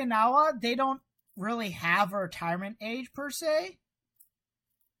in Okinawa, they don't really have a retirement age per se.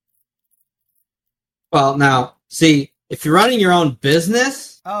 Well, now, see, if you're running your own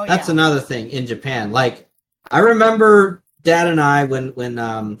business, that's another thing in Japan. Like, I remember Dad and I when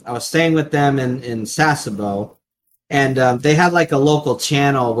I was staying with them in Sasebo, and they had like a local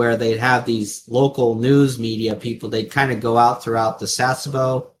channel where they'd have these local news media people. They'd kind of go out throughout the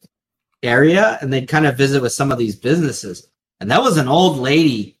Sasebo area, and they'd kind of visit with some of these businesses. And that was an old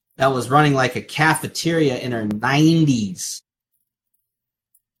lady that was running like a cafeteria in her 90s.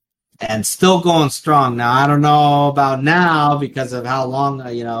 And still going strong. Now, I don't know about now because of how long,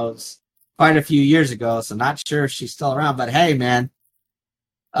 it's quite a few years ago, so not sure if she's still around. But hey, man,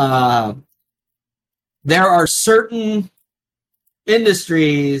 there are certain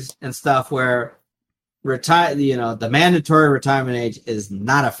industries and stuff where the mandatory retirement age is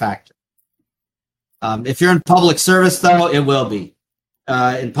not a factor. If you're in public service, though, it will be.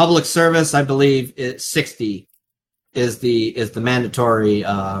 In public service, I believe it's 60 is the mandatory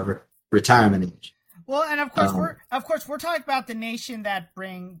retirement age. Well, and of course we're talking about the nation that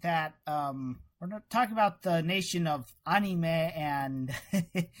bring that we're not talking about the nation of anime and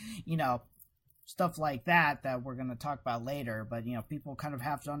stuff like that we're going to talk about later, but people kind of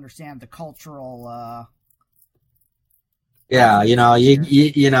have to understand the cultural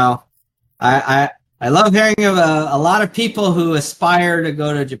I love hearing of a lot of people who aspire to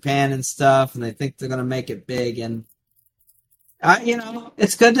go to Japan and stuff, and they think they're going to make it big, and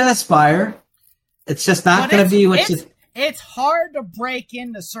it's good to aspire. It's just not going to be what you. It's hard to break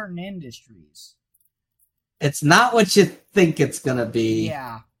into certain industries. It's not what you think it's going to be.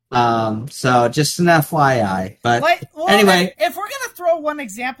 Yeah. So just an FYI. But anyway, if we're going to throw one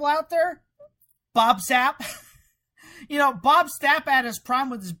example out there, Bob Sapp. Bob Sapp at his prime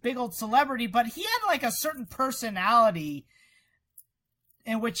was this big old celebrity, but he had like a certain personality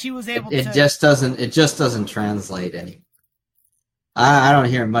in which he was able to. It just doesn't translate anymore. I don't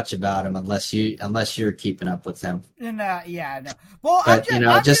hear much about him unless you're keeping up with him. And no. Well, but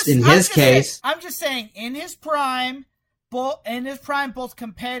I'm just in his case, I'm just saying in his prime, both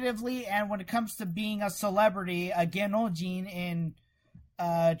competitively and when it comes to being a celebrity, a Genojin in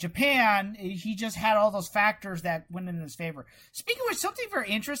Japan, he just had all those factors that went in his favor. Speaking of which, something very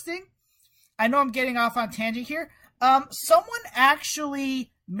interesting. I know I'm getting off on tangent here. Someone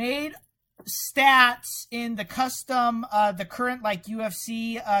actually made stats in the the current like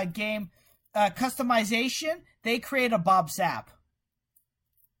UFC game customization. They create a Bob Sapp.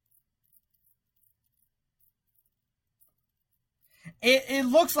 It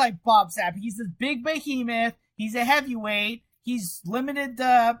looks like Bob Sapp. He's this big behemoth. He's a heavyweight. He's limited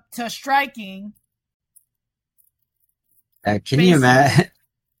to striking. Can you imagine?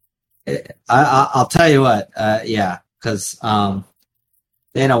 I'll tell you what. Because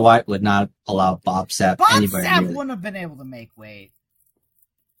Dana White would not allow Bob Sapp anywhere. Bob Sapp wouldn't have been able to make weight.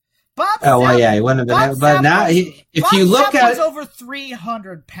 He wouldn't have been able. But now, if you look at over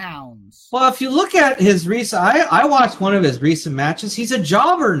 300 pounds. Well, if you look at his recent, I watched one of his recent matches. He's a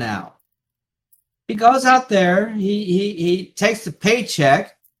jobber now. He goes out there. He takes the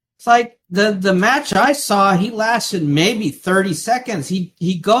paycheck. It's like the match I saw. He lasted maybe 30 seconds.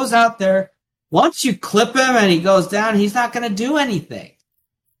 He goes out there. Once you clip him and he goes down, he's not going to do anything.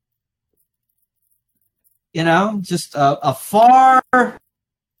 Just a far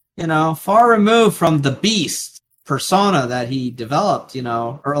removed from the beast persona that he developed,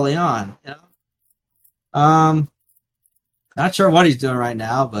 early on. Not sure what he's doing right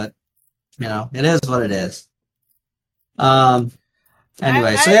now, but it is what it is.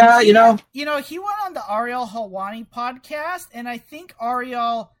 Anyway, he went on the Ariel Helwani podcast, and I think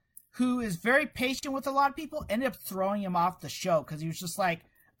Ariel, who is very patient with a lot of people, ended up throwing him off the show because he was just like,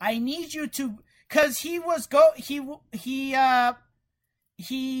 I need you to, because he was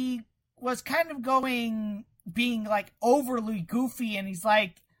kind of being like overly goofy, and he's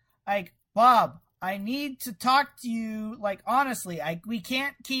like Bob, I need to talk to you, like, honestly. We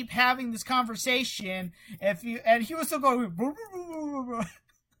can't keep having this conversation and he was still going,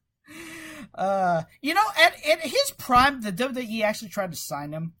 at his prime, the WWE actually tried to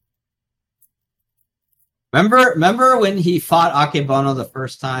sign him. Remember when he fought Akebono the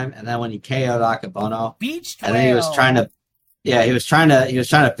first time, and then when he KO'd Akebono? Beach Trail. And then he was trying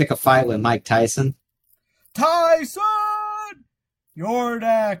to pick a fight with Mike Tyson. Tyson! You're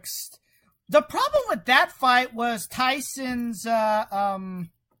next. The problem with that fight was Tyson's he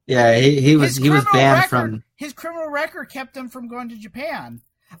was banned from his criminal record kept him from going to Japan.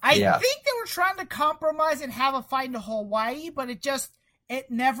 I think they were trying to compromise and have a fight in Hawaii, but it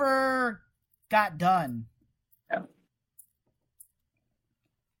never got done. Yeah.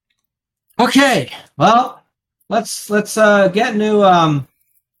 Okay, well, let's get into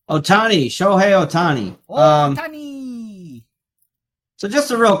Ohtani, Shohei Ohtani. Ohtani. So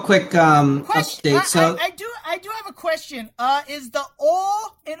just a real quick update. So I do have a question. Is the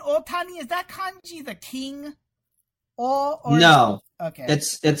O in Ohtani, is that kanji the king? No. Okay.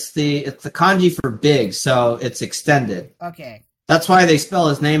 It's the kanji for big, so it's extended. Okay. That's why they spell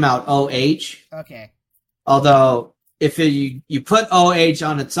his name out OH. Okay. Although if you put OH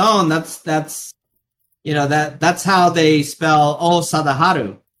on its own, that's how they spell O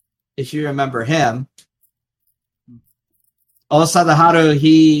Sadaharu, if you remember him. O Sadaharu,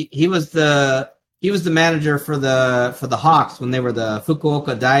 he was the manager for the Hawks when they were the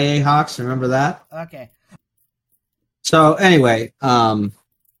Fukuoka Daiei Hawks. Remember that? Okay. So anyway,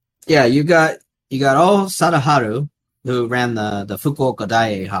 you got O Sadaharu, who ran the Fukuoka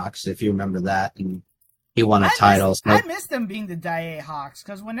Daiei Hawks, if you remember that, and he he won a title. I miss them being the Daiei Hawks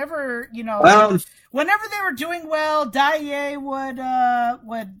because whenever whenever they were doing well, Daiei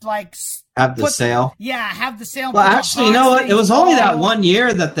would like have the sale. Yeah, have the sale. Well, actually, you know what? It was only that 1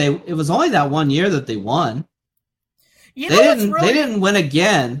 year that they. It was only that 1 year that they won. They didn't win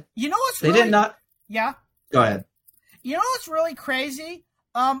again. You know what's they did not. Yeah. Go ahead. You know what's really crazy?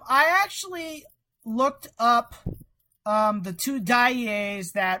 I actually looked up the two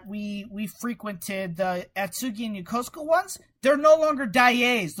Daieis that we frequented, the Atsugi and Yokosuka ones. They're no longer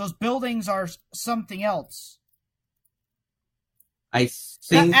Daieis. Those buildings are something else. I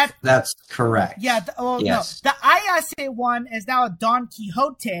think that's correct. Yeah. Yes. No. The Ayase one is now a Don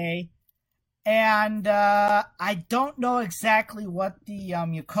Quixote. And I don't know exactly what the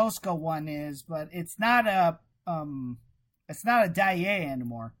Yokosuka one is, but it's not a Daiei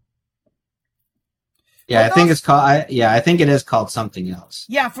anymore. Yeah, I think it's called. I think it is called something else.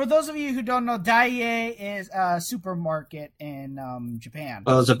 Yeah, for those of you who don't know, Daiei is a supermarket in Japan.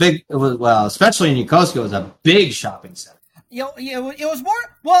 Well, especially in Yokosuka, it was a big shopping center. It was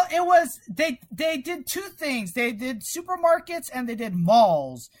more. Well, it was. They did two things. They did supermarkets and they did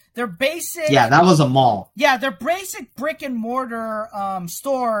malls. Their basic. Yeah, that was a mall. Yeah, their basic brick and mortar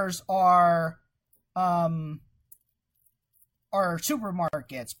stores are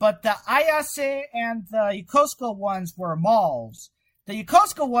supermarkets, but the Ayase and the Yokosuka ones were malls. The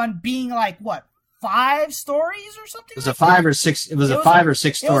Yokosuka one being like what, 5 stories or something? It was a 5 or 6. It was a 5 or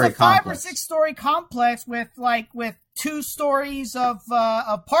 6 story complex. It was a 5 or 6 story complex with 2 stories of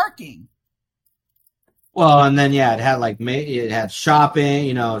parking. Well, and then it had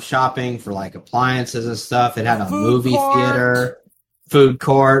shopping, shopping for like appliances and stuff. It had a movie theater, food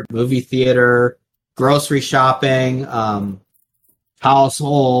court, movie theater, grocery shopping,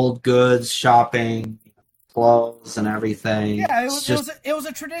 household goods shopping, clothes and everything. Yeah, it was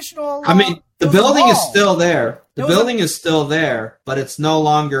a traditional. I mean, the building is still there. The building is still there, but it's no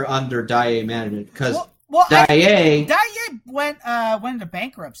longer under Daiei management because Daiei went into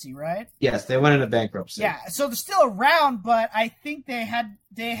bankruptcy, right? Yes, they went into bankruptcy. Yeah, so they're still around, but I think they had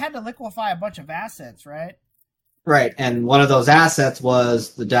to liquefy a bunch of assets, right? Right, and one of those assets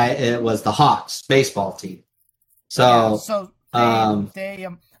was the Hawks baseball team. So, maybe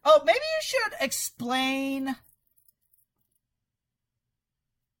you should explain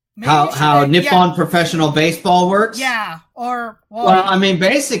how Nippon Professional Baseball works. Yeah,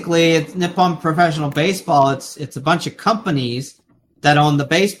 basically, it's Nippon Professional Baseball. It's a bunch of companies that own the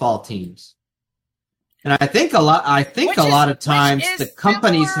baseball teams, and I think a lot of times the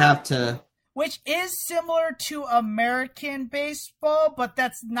companies have to. Which is similar to American baseball, but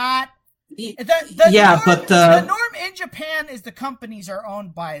that's not. The norm in Japan is the companies are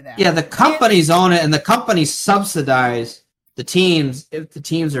owned by that. Yeah, the companies own it, and the companies subsidize the teams if the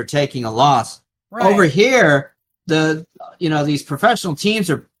teams are taking a loss. Right. Over here, these professional teams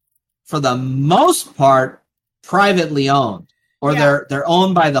are, for the most part, privately owned, or they're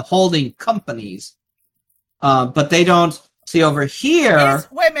owned by the holding companies, but they don't. See, over here.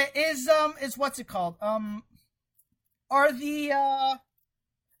 Wait a minute. Is what's it called? Are the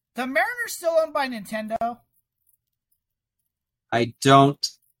Mariners still owned by Nintendo? I don't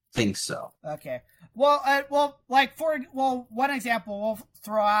think so. Okay. Well, one example we'll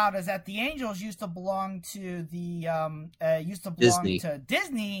throw out is that the Angels used to belong to Disney. To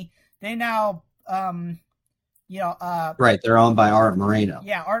Disney. They now right, they're owned by Art Moreno.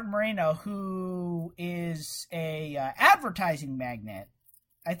 Yeah, Art Moreno, who is a advertising magnate.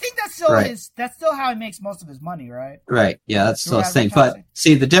 I think that's still how he makes most of his money, right? Right. Yeah, that's still his thing. But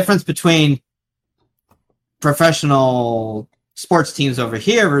see, the difference between professional sports teams over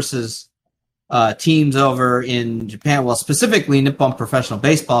here versus teams over in Japan, well, specifically Nippon Professional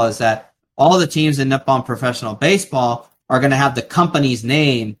Baseball, is that all the teams in Nippon Professional Baseball are going to have the company's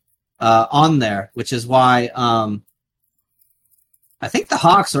name on there, which is why I think the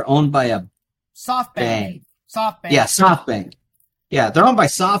Hawks are owned by a SoftBank. Yeah, SoftBank. Yeah, they're owned by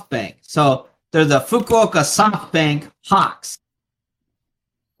SoftBank. So they're the Fukuoka SoftBank Hawks.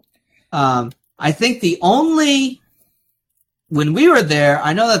 I think when we were there,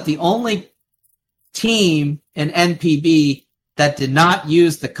 I know that the only team in NPB that did not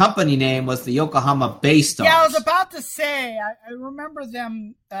use the company name was the Yokohama Bay Stars. Yeah, I was about to say, I remember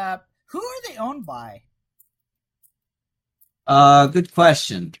them. Who are they owned by? Good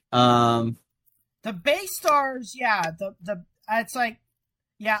question. The Bay Stars, yeah. It's like,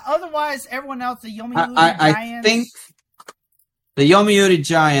 yeah. Otherwise, everyone else, the Yomiuri Giants. I think the Yomiuri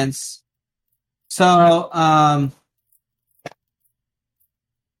Giants. So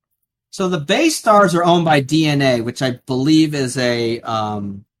the Bay Stars are owned by DNA, which I believe is a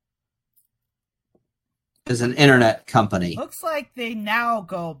is an internet company. Looks like they now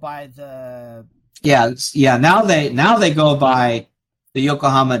go by the Now they go by the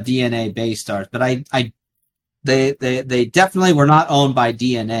Yokohama DNA BayStars, but they definitely were not owned by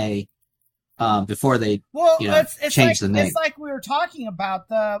DNA before they changed the name. It's like we were talking about.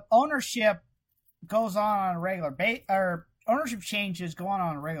 The ownership goes on a regular or ownership changes go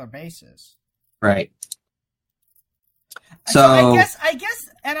on a regular basis. Right. So I guess,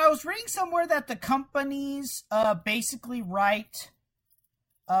 and I was reading somewhere that the companies basically write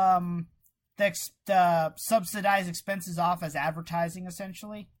the subsidized expenses off as advertising,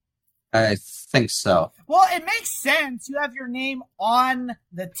 essentially. I think so. Well, it makes sense. You have your name on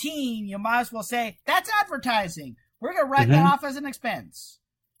the team. You might as well say, that's advertising. We're going to write that off as an expense.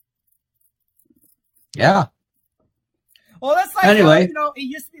 Yeah. Well, that's like, anyway. It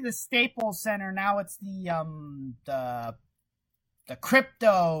used to be the Staples Center. Now it's the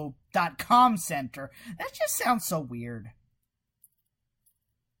Crypto.com Center. That just sounds so weird.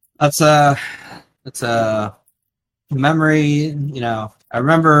 That's a memory, I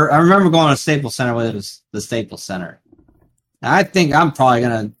remember going to Staples Center when it was the Staples Center. And I think I'm probably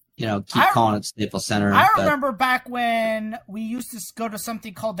gonna, keep calling it Staples Center. I remember back when we used to go to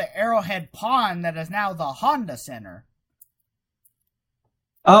something called the Arrowhead Pond that is now the Honda Center.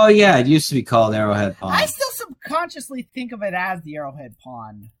 Oh yeah, it used to be called Arrowhead Pond. I still subconsciously think of it as the Arrowhead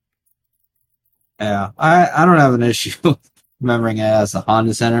Pond. Yeah, I don't have an issue remembering it as the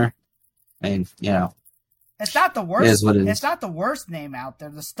Honda Center. I mean, it's not the worst. It is what it is. It's not the worst name out there.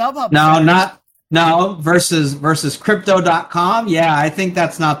 The StubHub. Versus Crypto.com. Yeah, I think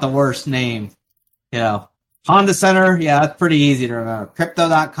that's not the worst name. Honda Center. Yeah, that's pretty easy to remember.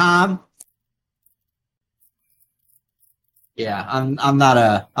 Crypto.com. Yeah, I'm not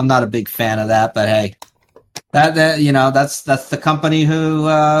a big fan of that, but hey, that's the company who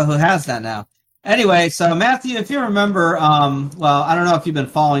has that now. Anyway, so Matthew, if you remember, well, I don't know if you've been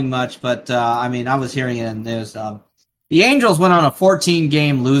following much, but I was hearing it in the news. The Angels went on a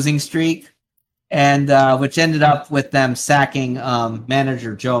 14-game losing streak, and which ended up with them sacking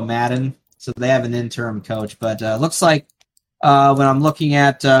manager Joe Madden. So they have an interim coach, but looks like when I'm looking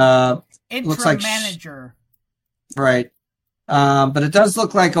at looks like manager, right? But it does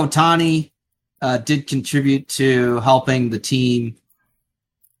look like Ohtani did contribute to helping the team,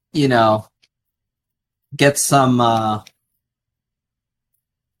 get some,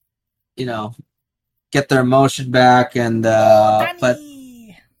 get their emotion back, and but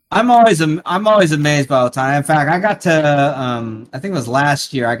I'm always amazed by Ohtani. In fact, I got to, I think it was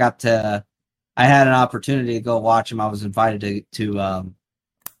last year. I had an opportunity to go watch him. I was invited to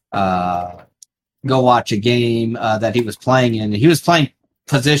go watch a game that he was playing in. He was playing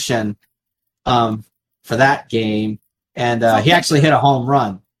position for that game, and he actually hit a home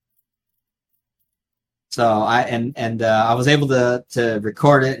run. So I was able to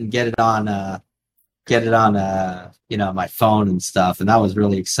record it and get it on my phone and stuff, and that was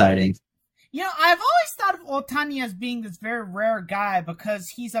really exciting. I've always thought of Ohtani as being this very rare guy because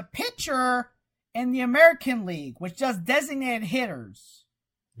he's a pitcher in the American League, which does designated hitters.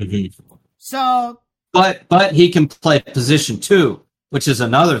 Mm-hmm. So, but he can play position too, which is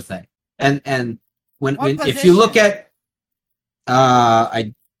another thing. And when if you look at,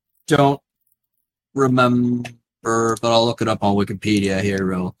 I don't remember, but I'll look it up on Wikipedia here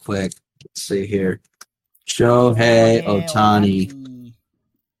real quick. Let's see here. Shohei Ohtani.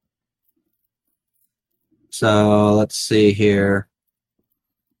 So let's see here.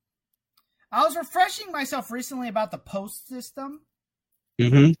 I was refreshing myself recently about the post system.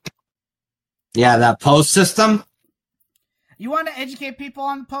 Mm-hmm. Yeah, that post system. You want to educate people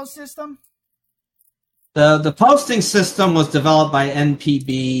on the post system? The posting system was developed by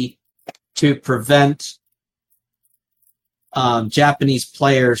NPB to prevent Japanese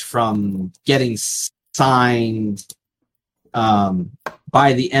players from getting signed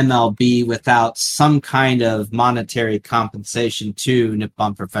by the MLB without some kind of monetary compensation to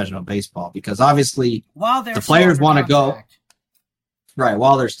Nippon Professional Baseball, because obviously the players want to go right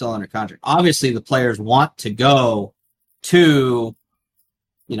while they're still under contract. Obviously, the players want to go to,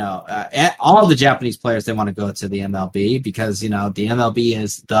 all the Japanese players, they want to go to the MLB because, the MLB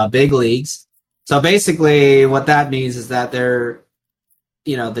is the big leagues. So basically what that means is that they're,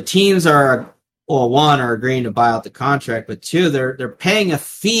 the teams are, well, one, are agreeing to buy out the contract, but two, they're paying a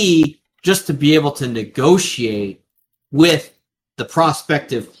fee just to be able to negotiate with the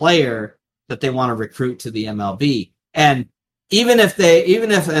prospective player that they want to recruit to the MLB. And even if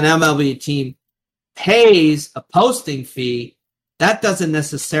an MLB team pays a posting fee, that doesn't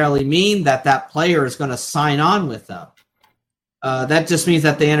necessarily mean that player is going to sign on with them. that just means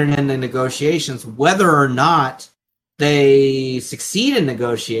that they entered into negotiations. Whether or not they succeed in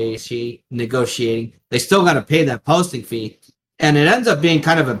negotiating, they still got to pay that posting fee. And it ends up being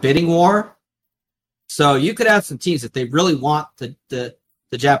kind of a bidding war. So you could have some teams, if they really want the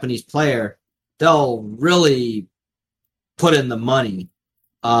Japanese player, they'll really put in the money.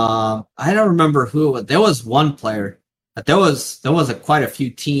 I don't remember who. There was one player. There was quite a few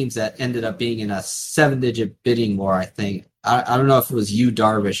teams that ended up being in a 7-digit bidding war, I think. I don't know if it was Yu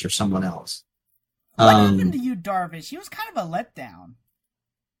Darvish or someone else. What happened to Yu Darvish? He was kind of a letdown.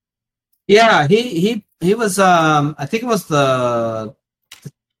 Yeah, he was. I think it was the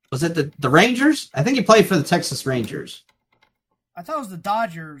Rangers? I think he played for the Texas Rangers. I thought it was the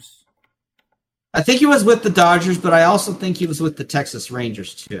Dodgers. I think he was with the Dodgers, but I also think he was with the Texas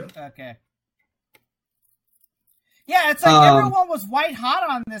Rangers too. Okay. Yeah, it's like everyone was white hot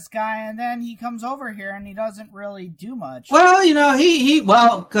on this guy, and then he comes over here and he doesn't really do much.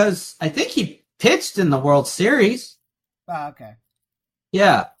 Well, because I think he pitched in the World Series. Oh, okay.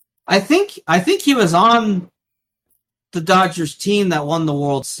 Yeah, I think he was on the Dodgers team that won the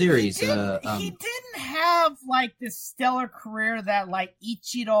World Series. He didn't have like this stellar career that like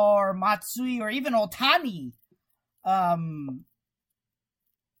Ichiro or Matsui or even Ohtani. Well,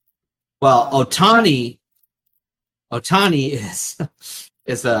 Ohtani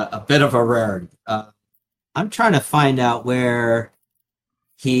is a bit of a rarity. I'm trying to find out which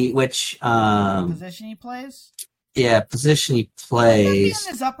position he plays. Yeah, position he plays. Is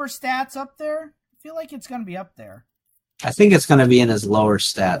his upper stats up there? I feel like it's going to be up there. I think it's going to be in his lower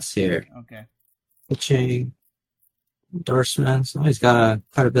stats here. Okay. Pitching, endorsements. Oh, he's got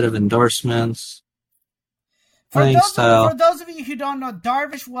quite a bit of endorsements. Playing style. For those of you who don't know,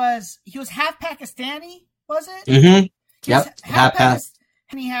 Darvish was half Pakistani, was it? Mm-hmm. Yep. Half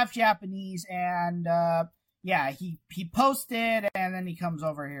Pakistani, half Japanese, and he posted, and then he comes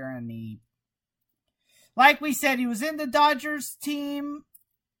over here and he, like we said, he was in the Dodgers team,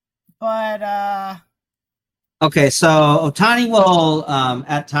 but okay, so Ohtani will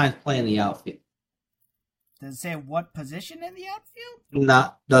at times play in the outfield. Does it say what position in the outfield?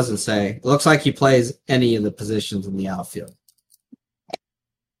 No, doesn't say. It looks like he plays any of the positions in the outfield.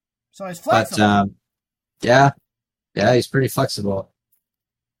 So he's flexible. But he's pretty flexible.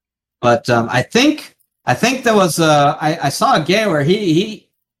 But I think there was I saw a game where he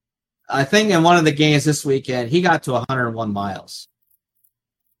I think in one of the games this weekend he got to 101 miles.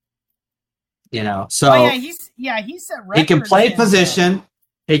 So he set records. He can play position.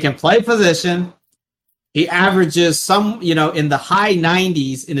 He can play position. He averages in the high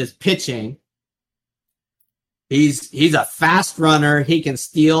 90s in his pitching. He's a fast runner. He can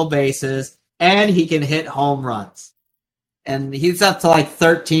steal bases and he can hit home runs. And he's up to like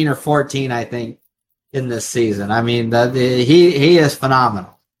 13 or 14, I think, in this season. I mean, he is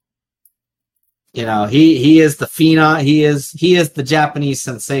phenomenal. He is the phenom. He is the Japanese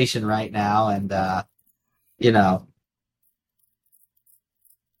sensation right now, and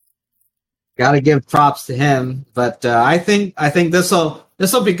got to give props to him. But I think this will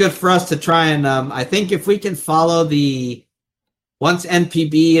be good for us to try and I think if we can follow once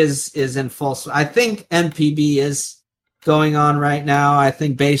NPB is in full. I think NPB is going on right now. I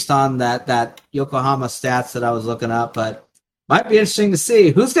think based on that Yokohama stats that I was looking up, but might be interesting to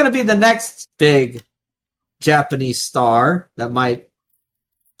see who's going to be the next big Japanese star that might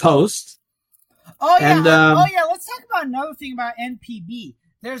post. Oh yeah, let's talk about another thing about NPB.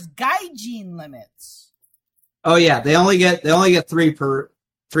 There's gaijin limits. Oh yeah, they only get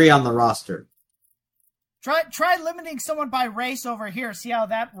 3 on the roster. Try limiting someone by race over here. See how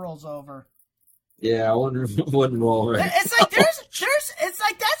that rolls over. Yeah, I wonder if it wouldn't roll over. It's like it's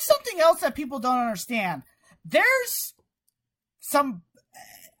like that's something else that people don't understand. There's some,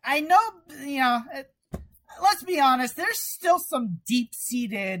 I know, let's be honest, there's still some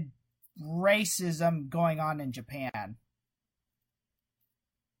deep-seated racism going on in Japan.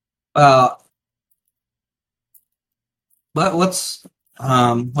 But what's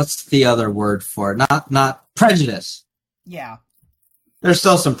the other word for it? Not prejudice. Yeah. There's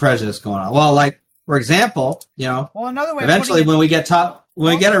still some prejudice going on. Well, like, for example, another way eventually when we get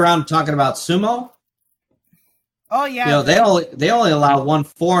around to talking about sumo, oh yeah, they only allow one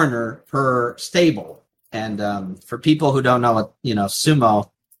foreigner per stable, and for people who don't know what sumo,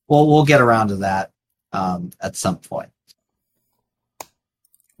 we'll get around to that at some point.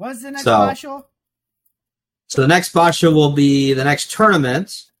 What's the next basho? So the next basho will be the next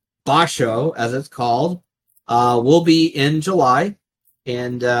tournament, basho as it's called, will be in July,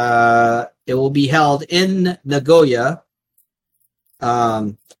 and it will be held in Nagoya.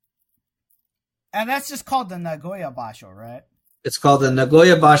 And that's just called the Nagoya Basho, right? It's called the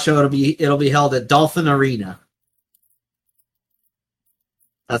Nagoya Basho. It'll be held at Dolphin Arena.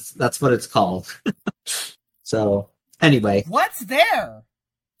 That's what it's called. So anyway, what's there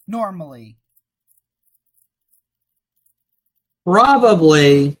normally?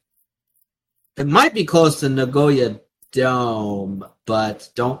 Probably it might be close to Nagoya Dome, but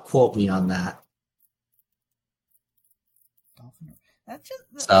don't quote me on that. That's just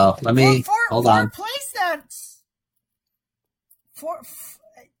so. Let me hold on. For a place that's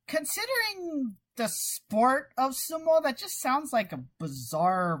considering the sport of sumo, that just sounds like a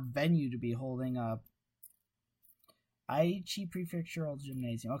bizarre venue to be holding up. Aichi Prefectural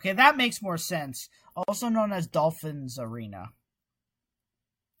Gymnasium. Okay, that makes more sense. Also known as Dolphins Arena.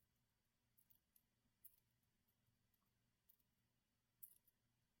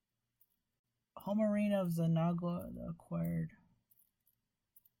 Home arena of the Nagoya acquired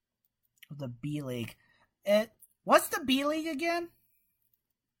of the B League. What's the B League again?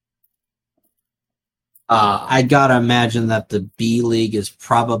 I gotta imagine that the B League is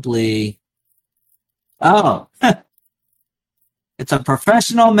probably. Oh, it's a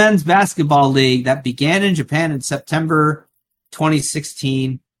professional men's basketball league that began in Japan in September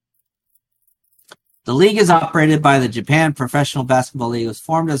 2016. The league is operated by the Japan Professional Basketball League. It was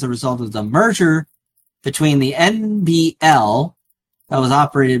formed as a result of the merger between the NBL that was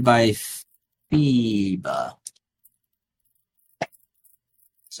operated by FIBA.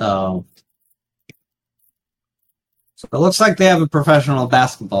 So it looks like they have a professional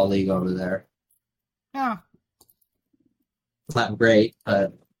basketball league over there. Yeah. It's not great,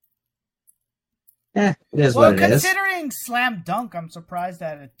 but it is what it is. Considering Slam Dunk, I'm surprised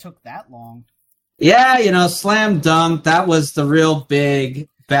that it took that long. Yeah, Slam Dunk, that was the real big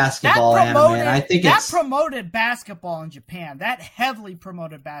basketball anime. And I think that promoted basketball in Japan. That heavily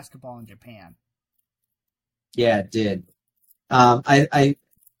promoted basketball in Japan. Yeah, it did. I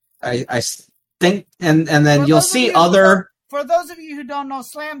think, and then you'll see other. For those of you who don't know,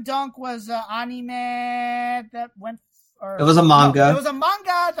 Slam Dunk was an anime that went. It was a manga. No, it was a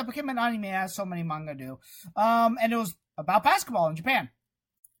manga that became an anime, as so many manga do. And it was about basketball in Japan.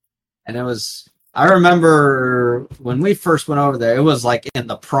 And it was. I remember when we first went over there, it was like in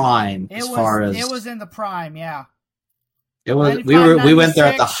the prime it was in the prime, yeah. It was we went there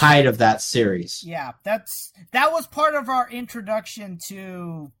at the height of that series. Yeah, that was part of our introduction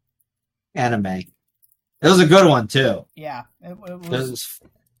to anime. It was a good one too. Yeah, it was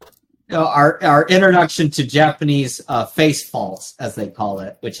our introduction to Japanese face faults, as they call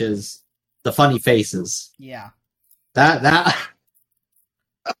it, which is the funny faces. Yeah. That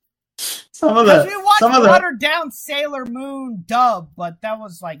we watched watered down Sailor Moon dub, but that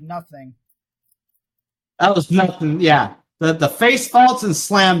was like nothing. That was nothing. Yeah, the face faults and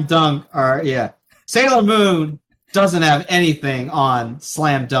Slam Dunk are Sailor Moon doesn't have anything on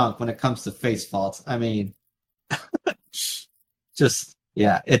Slam Dunk when it comes to face faults. I mean, it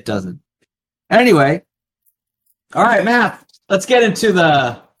doesn't. Anyway, all right, Matt. Let's get into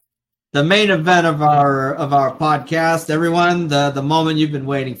the main event of our podcast. Everyone, the moment you've been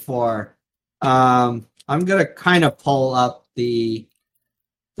waiting for. I'm gonna kind of pull up the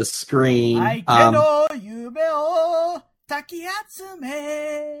screen.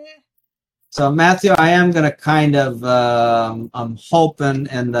 So Matthew, I am gonna kind of I'm hoping,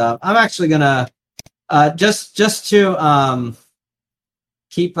 and I'm actually gonna just to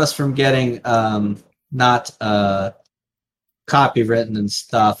keep us from getting not copywritten and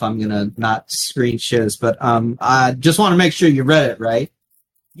stuff. I'm gonna not screen shares, but I just want to make sure you read it, right?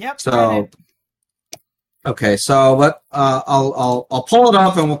 Yep. So. Okay, so what? I'll pull it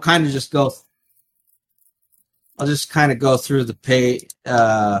up and we'll kind of just go. I'll just kind of go through the page,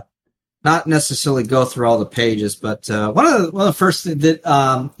 not necessarily go through all the pages, but one of the first things that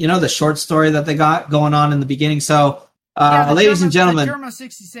the short story that they got going on in the beginning. So, ladies and gentlemen, Germa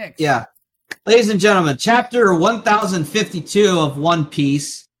 66. Yeah, ladies and gentlemen, chapter 1052 of One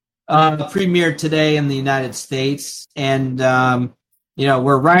Piece premiered today in the United States, and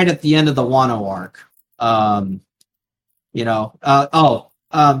we're right at the end of the Wano arc.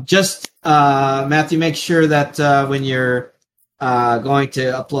 Matthew, make sure that when you're going to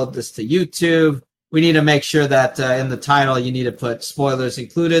upload this to YouTube, we need to make sure that in the title you need to put spoilers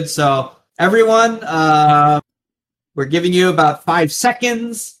included. So everyone, we're giving you about 5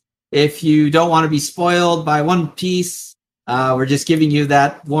 seconds. If you don't want to be spoiled by One Piece, we're just giving you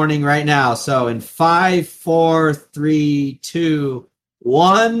that warning right now. So in 5, 4, 3, 2,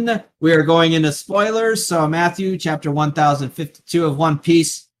 1, we are going into spoilers. So Matthew, chapter 1052 of One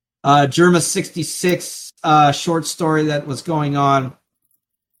Piece, Germa 66 short story that was going on.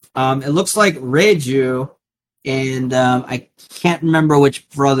 It looks like Reiju and I can't remember which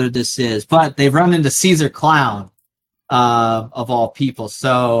brother this is, but they've run into Caesar Clown, of all people.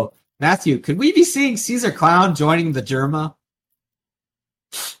 So, Matthew, could we be seeing Caesar Clown joining the Germa?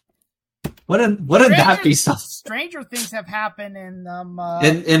 Wouldn't that be something? Stranger things have happened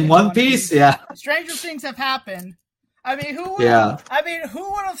in One Piece? Yeah. Stranger things have happened. I mean, who would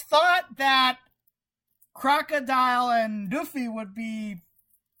have thought that Crocodile and Luffy would be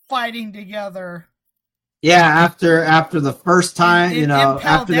fighting together? Yeah, after the first time,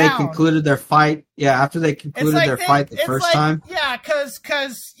 after Down. they concluded their fight. Yeah, after they concluded their fight the first time. Yeah, because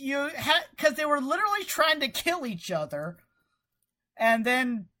they were literally trying to kill each other, and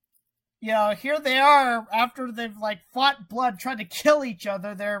then here they are after they've fought blood, trying to kill each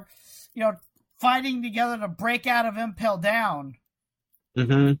other. They're fighting together to break out of Impel Down.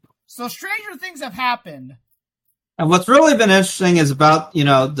 Mm-hmm. So stranger things have happened. And what's really been interesting is about,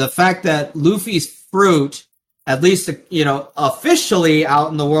 the fact that Luffy's fruit, at least, officially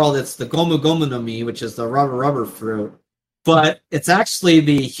out in the world, it's the Gomu Gomu no Mi, which is the rubber fruit. But it's actually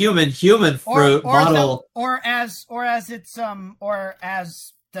the human fruit model. Or as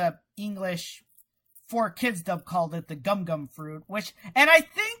the English 4Kids dub called it, the gum fruit, and I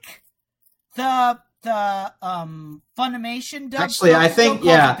think the Funimation dub actually, I think,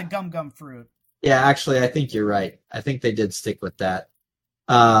 yeah, it the gum fruit. Yeah, actually, I think you're right. I think they did stick with that.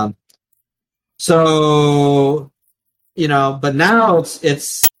 So, but now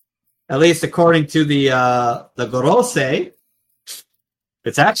it's at least according to the Gorosei,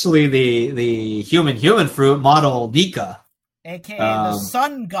 it's actually the human fruit model Nika, aka the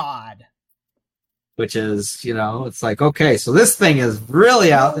sun god, which is it's like, okay, so this thing is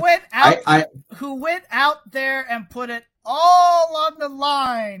really who went out there and put it all on the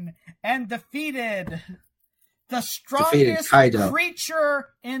line and defeated the strongest creature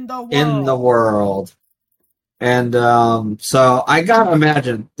in the world. And so I gotta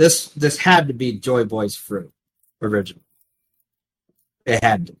imagine this had to be Joy Boy's fruit original. It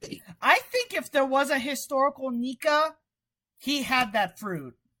had to be. I think if there was a historical Nika, he had that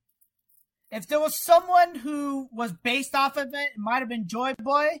fruit. If there was someone who was based off of it might have been Joy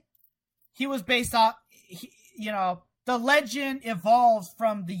Boy. He was based off, the legend evolves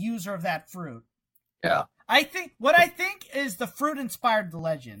from the user of that fruit. Yeah. I think is the fruit inspired the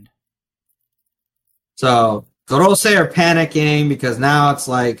legend. So Gorosei are panicking because now it's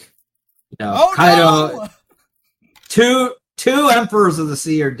like, Kaido, no! two emperors of the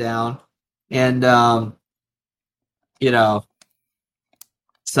sea are down, and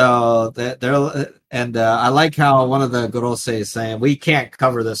so they're and I like how one of the Gorosei is saying we can't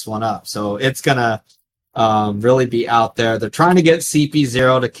cover this one up, so it's gonna really be out there. They're trying to get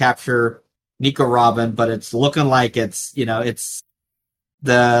CP0 to capture Nico Robin, but it's looking like it's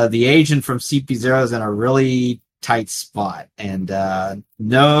the agent from CP0 is in a really tight spot, and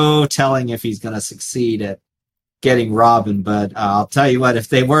no telling if he's going to succeed at getting Robin. But I'll tell you what, if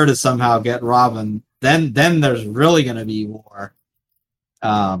they were to somehow get Robin, then there's really going to be war.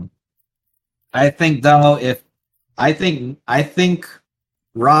 I think though, I think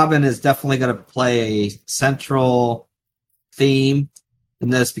Robin is definitely going to play a central theme in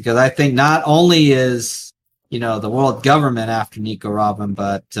this, because I think not only is the world government after Nico Robin,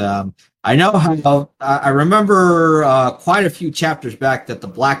 but I know how I remember quite a few chapters back that the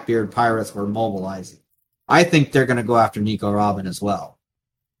Blackbeard pirates were mobilizing. I think they're going to go after Nico Robin as well.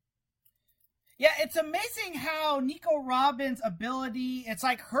 Yeah, it's amazing how Nico Robin's ability, it's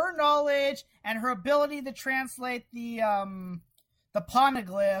like her knowledge and her ability to translate the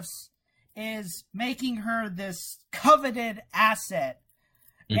poneglyphs is making her this coveted asset.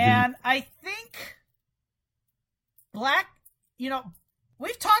 Mm-hmm. And I think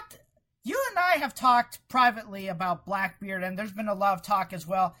we've talked, you and I have talked privately about Blackbeard, and there's been a lot of talk as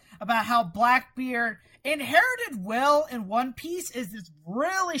well about how Blackbeard inherited will in One Piece is this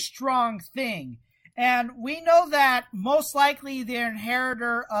really strong thing. And we know that most likely the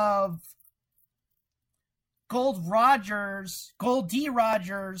inheritor of Gold D.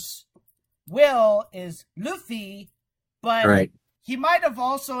 Rogers' will is Luffy, but right. He might have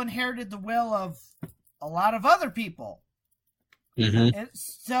also inherited the will of a lot of other people. Mm-hmm.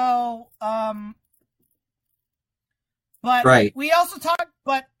 So, but right. We also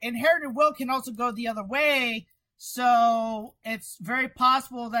but inherited will can also go the other way. So it's very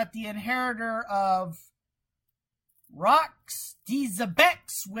possible that the inheritor of Rox D.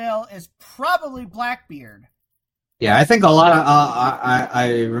 Zebek's will is probably Blackbeard. Yeah, I think a lot of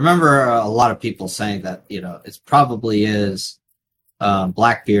I remember a lot of people saying that it probably is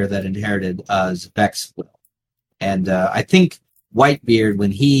Blackbeard that inherited Zebek's will, and I think Whitebeard,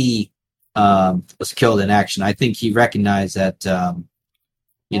 when he was killed in action. I think he recognized that,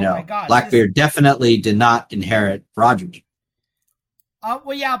 Blackbeard definitely did not inherit Roger.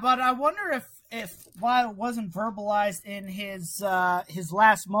 Well, yeah, but I wonder if while it wasn't verbalized in his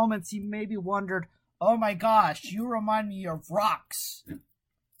last moments, he maybe wondered, oh my gosh, you remind me of Rox,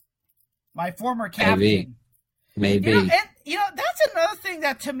 my former captain. Maybe. And that's another thing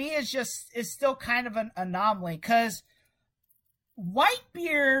that to me is still kind of an anomaly, because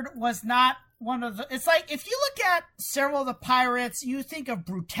Whitebeard was not one of the. It's like if you look at several of the pirates, you think of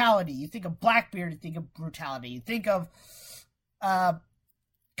brutality. You think of Blackbeard, you think of brutality. You think of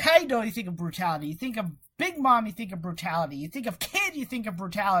Kaido, you think of brutality. You think of Big Mom, you think of brutality. You think of Kid, you think of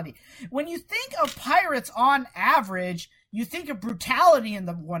brutality. When you think of pirates on average, you think of brutality in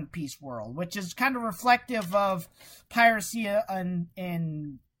the One Piece world, which is kind of reflective of piracy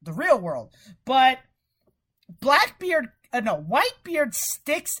in the real world. But Whitebeard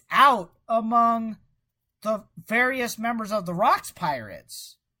sticks out among the various members of the Rocks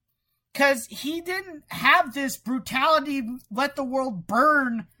Pirates, because he didn't have this brutality, let the world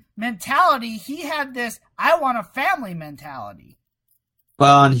burn mentality. He had this, I want a family mentality.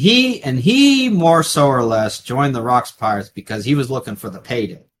 Well, and he more so or less joined the Rocks Pirates because he was looking for the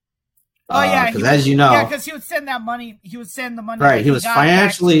payday. Oh yeah, because as you know, because he would send that money. He would send the money. Right, he was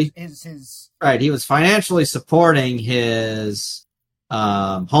financially his. Right, he was financially supporting his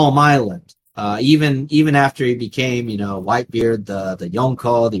home island. Even after he became, Whitebeard, the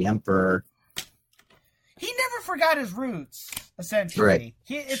Yonko, the Emperor. He never forgot his roots, essentially. Right.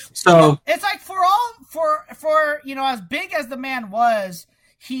 It's like for as big as the man was,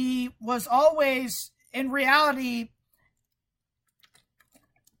 he was always in reality.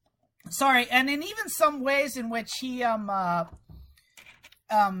 Sorry, and in even some ways in which he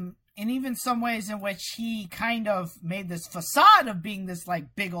kind of made this facade of being this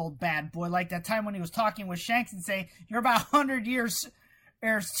like big old bad boy, like that time when he was talking with Shanks and saying, "You're about 100 years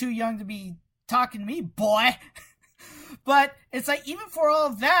too young to be talking to me, boy." But it's like, even for all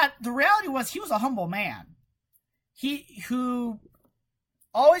of that, the reality was he was a humble man. Who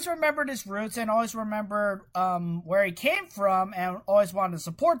always remembered his roots and always remembered where he came from and always wanted to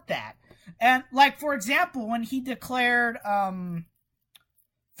support that. And like, for example, when he declared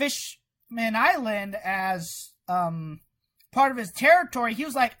Fishman Island as part of his territory, he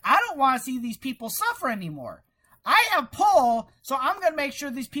was like, I don't want to see these people suffer anymore. I have pull, so I'm going to make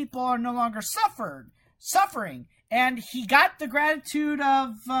sure these people are no longer suffering. And he got the gratitude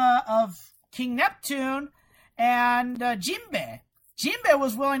of King Neptune and Jinbe. Jinbe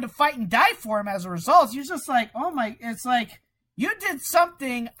was willing to fight and die for him as a result. You're just like, oh my, it's like, you did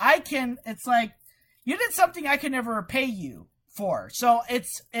something I can never repay you for. So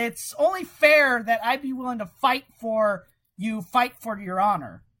it's only fair that I'd be willing to fight for your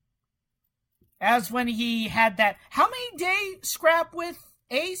honor. As when he had that, how many day scrap with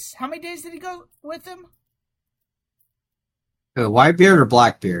Ace? How many days did he go with him? Whitebeard or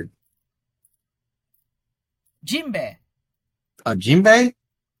Blackbeard? Jinbe. Jinbe?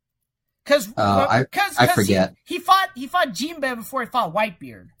 Because I forget. He fought Jinbe before he fought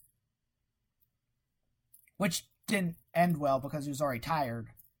Whitebeard, which didn't end well because he was already tired.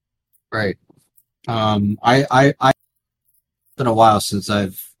 Right. It's been a while since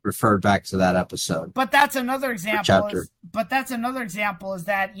I've referred back to that episode. But that's another example. Chapter. Is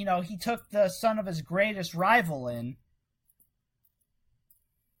that, he took the son of his greatest rival in.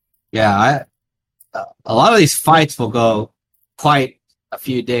 Yeah, a lot of these fights will go quite a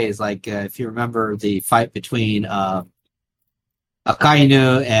few days. Like if you remember the fight between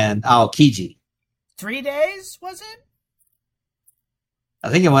Akainu and Aokiji. 3 days, was it? I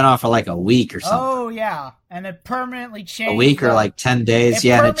think it went on for like a week or something. Oh, yeah. And it permanently changed. A week or like 10 days.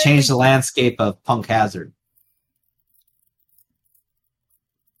 Yeah, and it changed the landscape of Punk Hazard.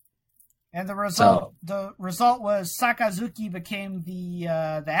 And the result was Sakazuki became the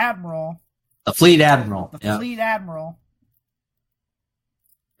admiral. The fleet admiral. Fleet admiral.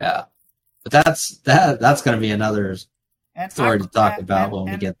 Yeah. But that's going to be another story to talk about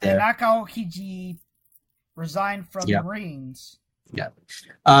when we get there. And Akaokiji resigned from the Marines. Yeah.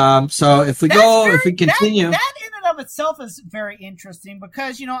 So if we continue, that in and of itself is very interesting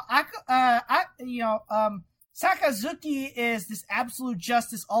because Sakazuki is this absolute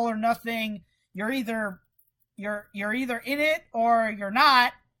justice, all or nothing. You're either in it or you're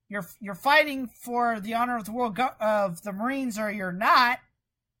not. You're fighting for the honor of the world of the Marines, or you're not.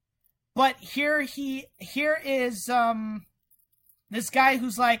 But here is this guy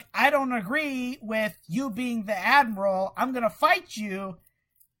who's like, I don't agree with you being the admiral. I'm gonna fight you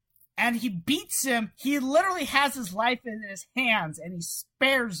and he beats him. He literally has his life in his hands, and he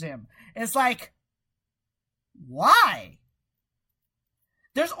spares him. It's like, why?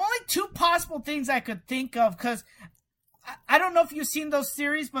 There's only two possible things I could think of, because I don't know if you've seen those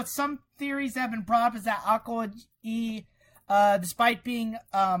theories, but some theories that have been brought up is that Akoji, despite being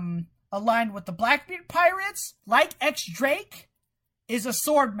aligned with the Blackbeard Pirates, like X-Drake, is a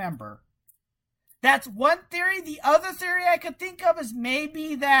sword member. That's one theory. The other theory I could think of is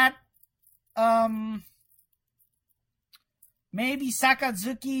maybe that maybe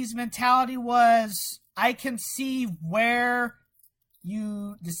Sakazuki's mentality was, I can see where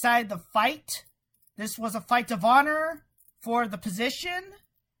you decide the fight. This was a fight of honor for the position,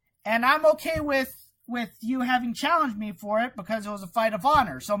 and I'm okay with you having challenged me for it because it was a fight of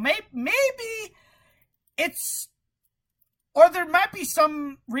honor. So maybe it's, or there might be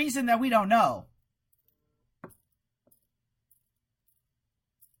some reason that we don't know.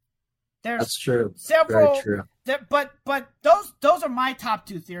 That's true. Several, very true. But those are my top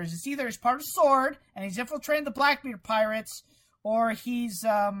two theories. It's either he's part of Sword and he's infiltrating the Blackbeard Pirates, or he's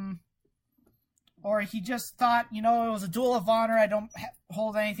or he just thought, it was a duel of honor. I don't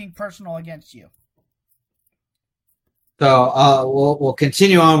hold anything personal against you. So we'll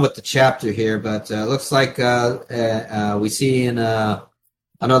continue on with the chapter here, but it looks like we see in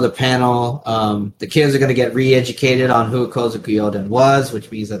another panel, the kids are going to get re-educated on who Kozuku Yoden was,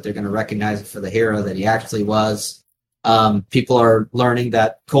 which means that they're going to recognize it for the hero that he actually was. People are learning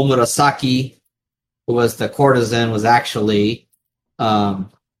that Komurasaki, who was the courtesan, was actually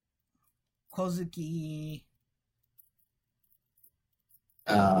Kozuki.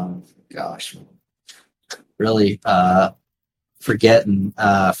 Gosh, really forgetting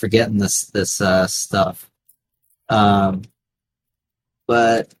this stuff.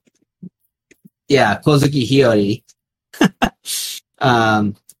 But yeah, Kozuki Hiyori.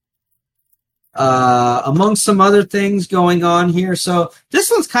 Among some other things going on here. So this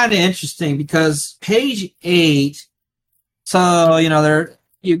one's kind of interesting because page 8. So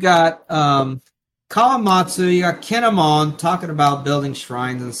you got Kawamatsu, you got Kinemon talking about building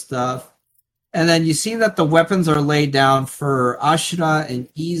shrines and stuff. And then you see that the weapons are laid down for Ashura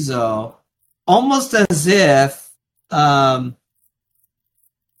and Izo, almost as if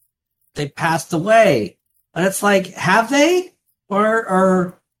they passed away. And it's like, have they?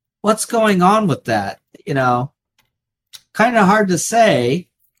 Or what's going on with that? Kind of hard to say.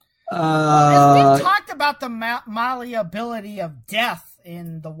 We talked about the malleability of death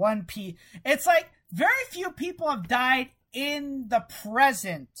in the One Piece. It's like very few people have died in the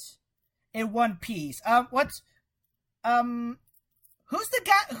present in One Piece. Who's the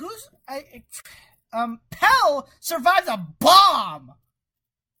guy? Pell survives a bomb.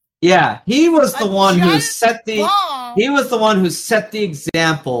 Yeah, he was the one who set the bomb. He was the one who set the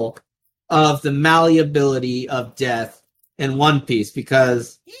example of the malleability of death in One Piece,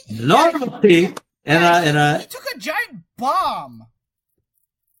 because normally he took a giant bomb.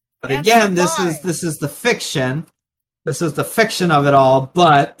 But again, this is the fiction. This is the fiction of it all.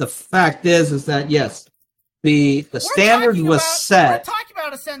 But the fact is that yes, the standard was set. We're talking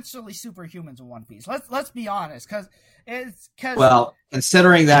about essentially superhumans in One Piece. Let's be honest, because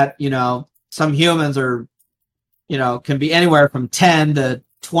considering that some humans are can be anywhere from 10 to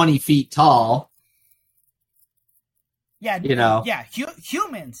 20 feet tall. Yeah,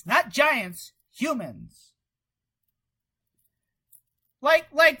 humans, not giants, humans.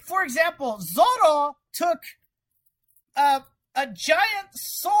 Like for example, Zoro took a giant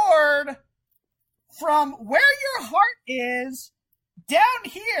sword from where your heart is down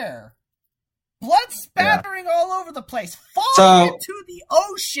here, blood spattering all over the place, falling into the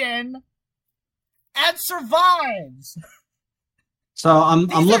ocean, and survives. So I'm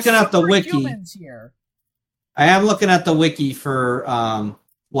looking at the wiki. Here. I am looking at the wiki for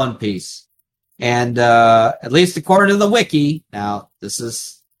One Piece, and at least according to the wiki, now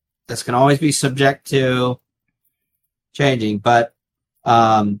this can always be subject to changing, but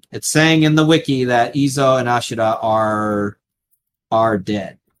it's saying in the wiki that Izo and Ashura are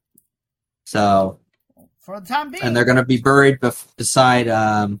dead. So for the time being, and they're going to be buried beside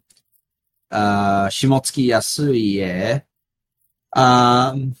Shimotsuki Yasuie.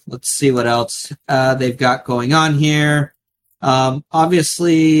 Let's see what else they've got going on here.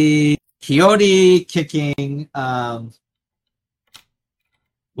 Obviously, Hiyori kicking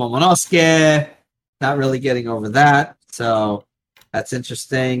Momonosuke, not really getting over that, so that's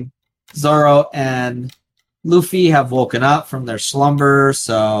interesting. Zoro and Luffy have woken up from their slumber,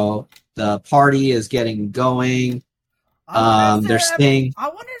 so the party is getting going. I wonder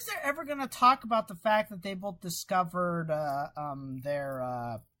if they're ever going to talk about the fact that they both discovered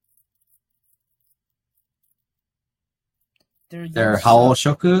their Their Hao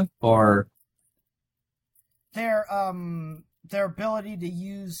Shoku or their ability to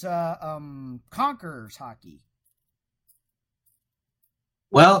use Conqueror's Haki.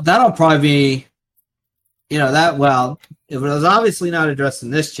 Well, that'll probably be, it was obviously not addressed in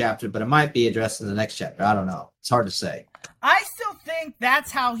this chapter, but it might be addressed in the next chapter. I don't know. It's hard to say. I still think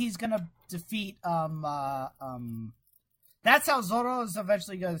that's how he's gonna defeat that's how Zoro is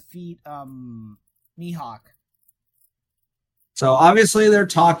eventually gonna defeat Mihawk. So obviously they're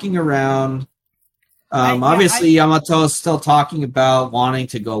talking around. Yamato is still talking about wanting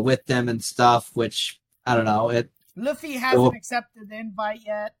to go with them and stuff, which I don't know. Luffy hasn't accepted the invite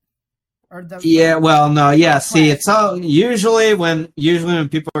yet. See, it's all usually when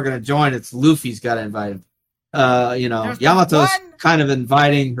people are going to join, it's Luffy's got to invite him. Yamato's kind of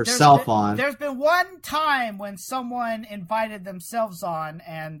inviting herself on. There's been one time when someone invited themselves on,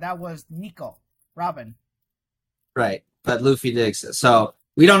 and that was Robin. Right, but Luffy did. So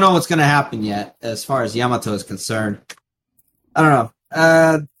we don't know what's going to happen yet, as far as Yamato is concerned. I don't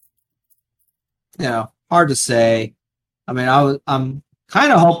know. Hard to say. I mean, I'm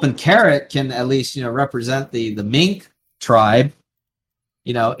kind of hoping Carrot can at least, represent the mink tribe,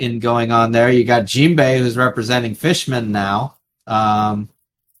 in going on there. You got Jinbei, who's representing fishmen now. A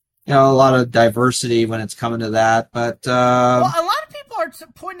lot of diversity when it's coming to that. But a lot of people are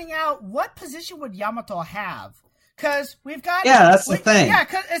pointing out, what position would Yamato have? Because we've got that's the thing. Yeah,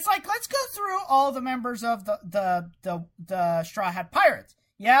 because it's like, let's go through all the members of the Straw Hat Pirates.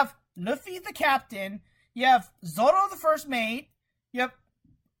 You have Luffy the captain. You have Zoro the first mate. You have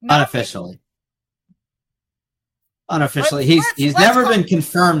unofficially. He's never been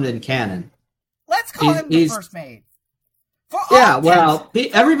confirmed in canon. Let's call him the first mate.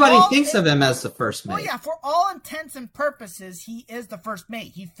 Everybody thinks of him as the first mate. Well, yeah, for all intents and purposes, he is the first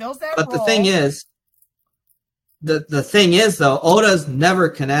mate. He fills that role. But the thing is, though, Oda's never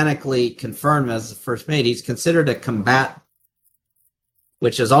canonically confirmed as the first mate. He's considered a combatant,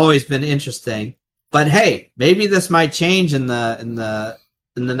 which has always been interesting. But hey, maybe this might change in the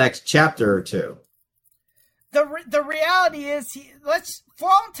next chapter or two. The reality is, for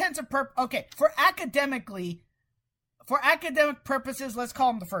all intents and purposes, okay, for academic purposes, let's call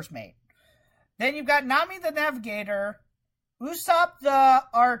him the first mate. Then you've got Nami the navigator, Usopp the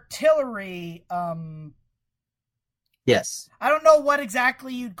artillery. Yes. I don't know what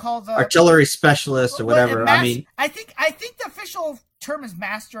exactly you'd call the artillery specialist or whatever. I think the official term is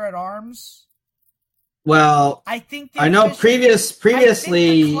master at arms. Well, I know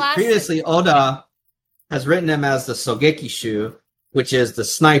previously Oda has written him as the Sogekishu, which is the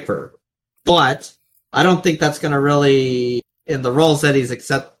sniper. But I don't think that's going to really, in the roles that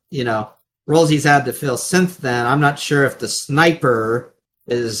roles he's had to fill since then, I'm not sure if the sniper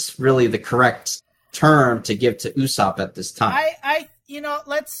is really the correct term to give to Usopp at this time. I'm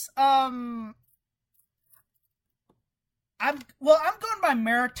going by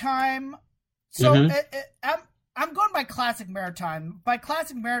maritime. So I'm going by classic maritime. By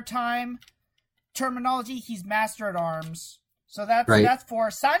classic maritime terminology, he's master at arms. So that's for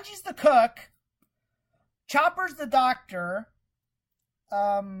Sanji's the cook, Chopper's the doctor,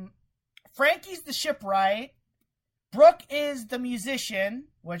 Frankie's the shipwright, Brooke is the musician,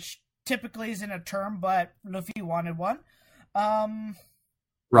 which typically isn't a term, but Luffy wanted one.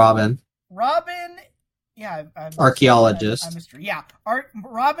 Robin. Yeah, archaeologist.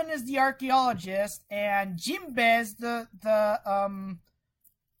 Robin is the archaeologist, and Jinbei is the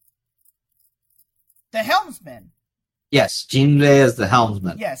helmsman. Yes, Jinbei is the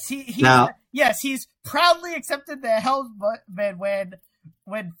helmsman. Yes, he's proudly accepted the helmsman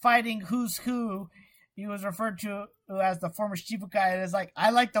when fighting Who's Who. He was referred to as the former Shichibukai, and is like, I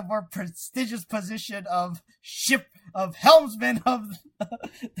like the more prestigious position of helmsman of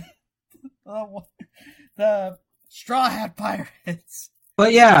the Straw Hat Pirates.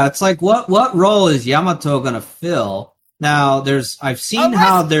 But yeah, it's like, what role is Yamato going to fill? Now, I've seen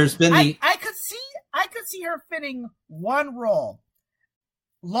how there's been I could see her fitting one role.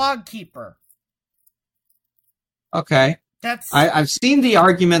 Log keeper. Okay. I've seen the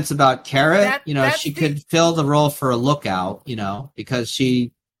arguments about Carrot. She could fill the role for a lookout, because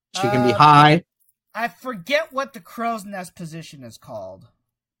she can be high. I forget what the crow's nest position is called.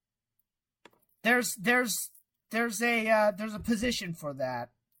 There's a position for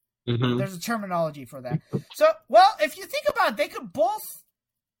that. Mm-hmm. There's a terminology for that. So, if you think about it, they could both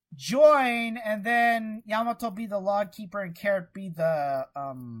join, and then Yamato be the log keeper and Carrot be the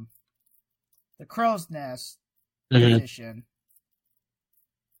crow's nest position.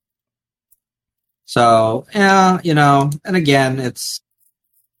 So, yeah, and again, it's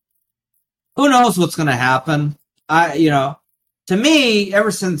who knows what's going to happen. to me,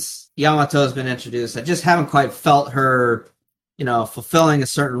 ever since Yamato has been introduced, I just haven't quite felt her, fulfilling a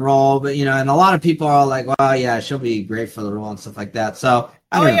certain role. But and a lot of people are like, "Well, yeah, she'll be great for the role and stuff like that." So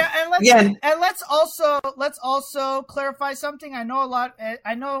I don't know. And let's also clarify something. I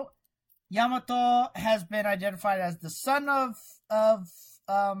know Yamato has been identified as the son of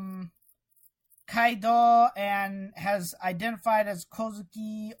Kaido and has identified as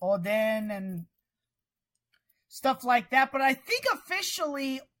Kozuki Oden and stuff like that. But I think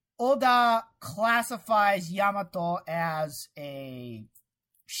officially Oda classifies Yamato as a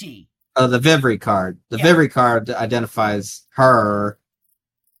she. Oh, the Vivre card. The Vivre card identifies her,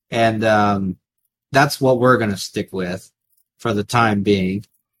 and that's what we're going to stick with for the time being.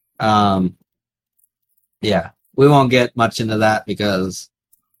 We won't get much into that because,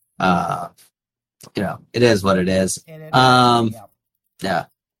 it is what it is. Yeah.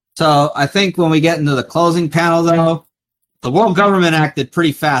 So I think when we get into the closing panel, though, the world government acted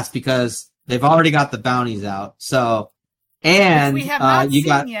pretty fast because they've already got the bounties out. So, and which we have not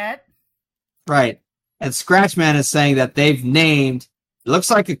seen yet. Right. And Scratchman is saying that they've named, it looks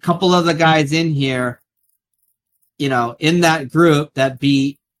like a couple of the guys in here, in that group that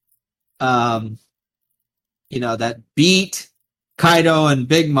beat, that beat Kaido and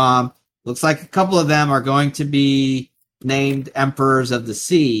Big Mom. Looks like a couple of them are going to be named Emperors of the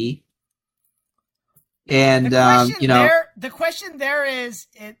Sea. And, the question there is,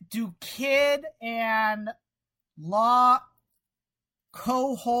 do Kid and Law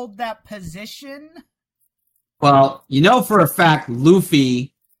co-hold that position? Well, for a fact,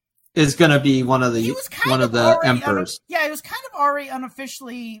 Luffy is going to be one of the emperors. He was kind of already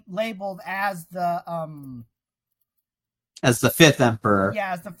unofficially labeled as the fifth emperor.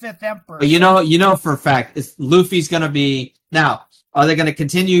 Yeah, as the fifth emperor. But for a fact, Luffy's going to be now. Are they going to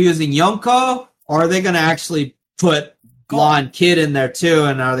continue using Yonko, or are they going to actually put Law and Kid in there too?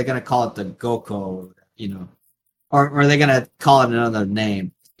 And are they going to call it the Goko? Or are they going to call it another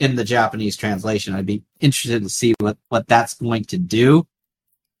name in the Japanese translation? I'd be interested to see what that's going to do.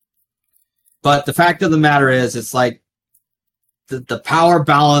 But the fact of the matter is, it's like the power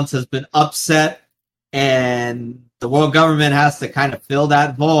balance has been upset, and the world government has to kind of fill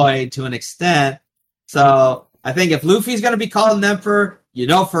that void to an extent. So I think if Luffy's going to be called an emperor,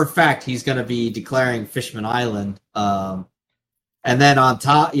 for a fact he's going to be declaring Fishman Island. And then on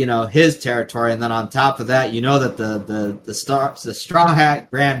top, his territory, and then on top of that, that the Straw Hat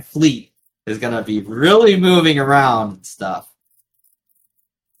Grand Fleet is going to be really moving around and stuff.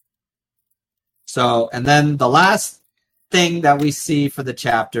 So, and then the last thing that we see for the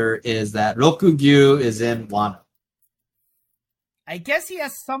chapter is that Rokugyu is in Wano. I guess he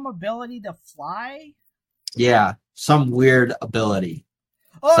has some ability to fly? Yeah, some weird ability.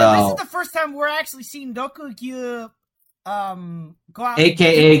 Oh, this is the first time we're actually seeing Rokugyu go out,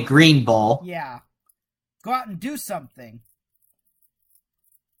 aka Green Bull. Yeah, go out and do something.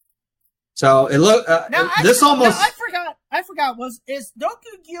 So it look. I forgot. Is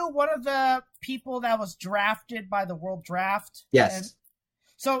Rokugyu one of the people that was drafted by the World Draft? Yes. And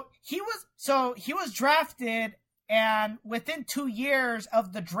so he was drafted, and within 2 years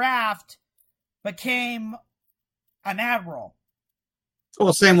of the draft, became an admiral.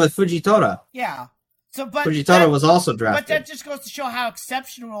 Well, same with Fujitora. Yeah. So, but Fujitora was also drafted. But that just goes to show how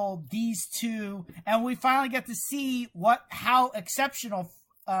exceptional these two, and we finally get to see how exceptional.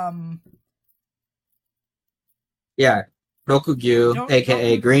 Yeah, Rokugyu,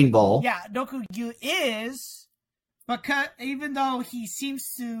 aka Green Bull. Yeah, Rokugyu is, because even though he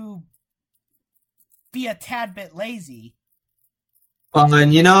seems to be a tad bit lazy. Well,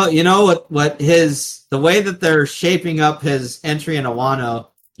 and what the way that they're shaping up his entry into Wano.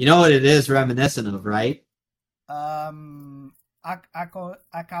 You know what it is reminiscent of, right? Aokiji.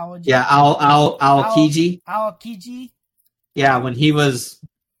 Yeah, Aokiji. Aokiji. Yeah, when he was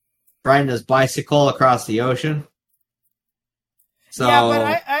riding his bicycle across the ocean. So yeah,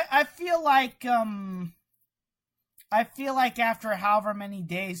 but I feel like after however many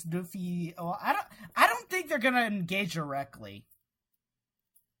days, Luffy. Well, I don't think they're gonna engage directly.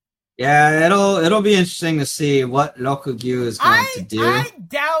 Yeah, it'll be interesting to see what Rokugyu is going to do.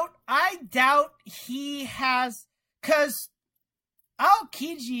 I doubt he has, because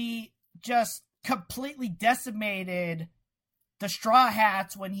Aokiji just completely decimated the Straw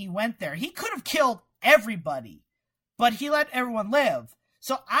Hats when he went there. He could have killed everybody, but he let everyone live.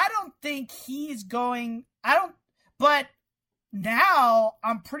 So I don't think he's going. But now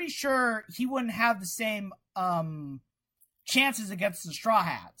I'm pretty sure he wouldn't have the same chances against the Straw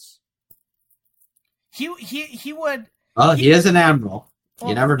Hats. He would. Well, he is an admiral.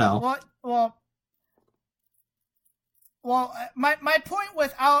 You never know. Well, Well, my point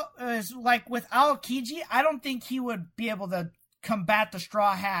with is like with Aokiji, I don't think he would be able to combat the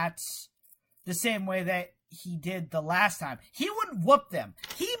Straw Hats the same way that he did the last time. He wouldn't whoop them.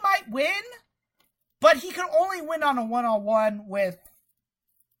 He might win, but he could only win on a one-on-one with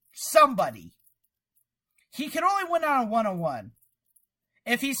somebody. He can only win on a one-on-one.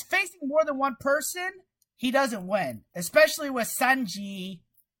 If he's facing more than one person, he doesn't win. Especially with Sanji's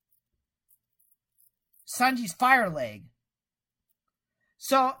fire leg.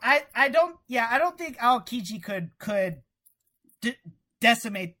 So I don't think Aokiji could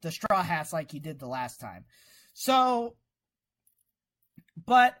decimate the Straw Hats like he did the last time. So,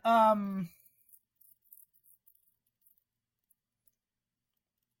 but and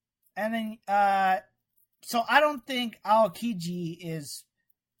then so I don't think Aokiji is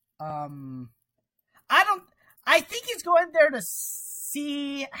I think he's going there to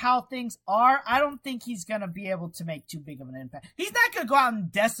see how things are. I don't think he's going to be able to make too big of an impact. He's not going to go out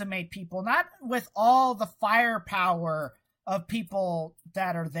and decimate people, not with all the firepower of people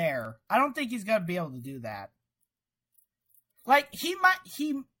that are there. I don't think he's going to be able to do that. Like, he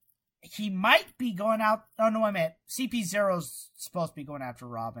might be going out. Oh, no, I meant CP0's supposed to be going after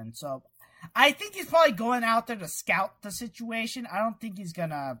Robin. So I think he's probably going out there to scout the situation. I don't think he's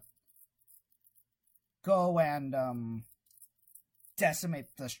going to go and decimate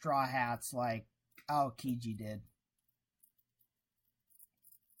the Straw Hats like Aokiji did.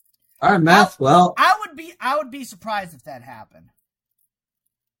 All right, Matt. Well, I would be surprised if that happened.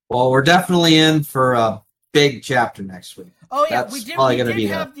 Well, we're definitely in for a big chapter next week. Oh yeah, That's we did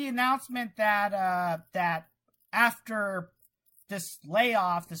have the announcement that that after this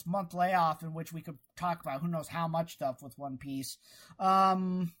month layoff, in which we could talk about who knows how much stuff with One Piece.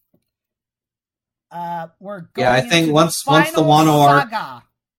 We're going I think once the Wano arc,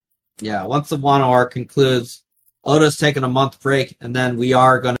 once the Wano arc concludes, Oda's taking a month break, and then we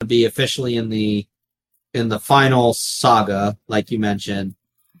are going to be officially in the final saga, like you mentioned,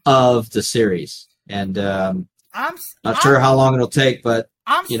 of the series. And I'm not sure how long it'll take, but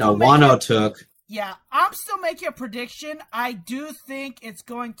Wano took. Yeah, I'm still making a prediction. I do think it's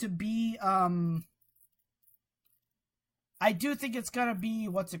going to be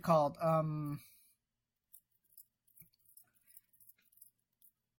what's it called?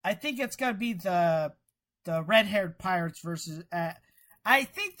 I think it's going to be the red-haired pirates versus... I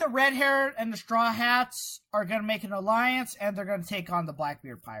think the red-haired and the Straw Hats are going to make an alliance, and they're going to take on the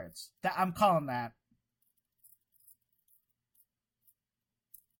Blackbeard pirates. I'm calling that.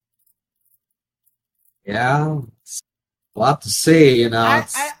 Yeah, a lot to see,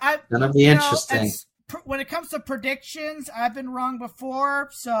 It's going to be interesting. When it comes to predictions, I've been wrong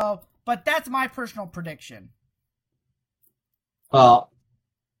before, but that's my personal prediction. Well...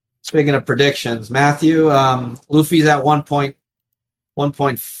 Speaking of predictions, Matthew, Luffy's at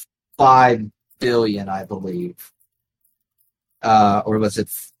 1.5 billion, I believe. Or was it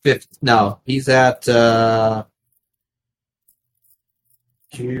 50? No, he's at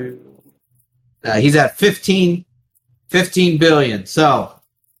he's at 15 billion. So,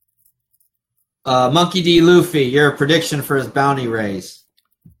 Monkey D. Luffy, your prediction for his bounty raise?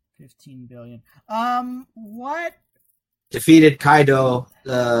 15 billion. What? Defeated Kaido,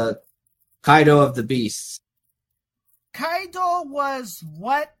 the Kaido of the Beasts. Kaido was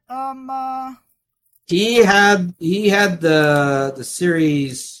what? He had the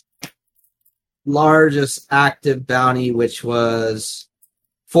series' largest active bounty, which was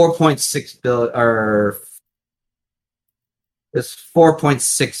 4.6 billion, or it's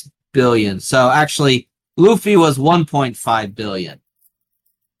 4.6 billion. So actually, Luffy was 1.5 billion.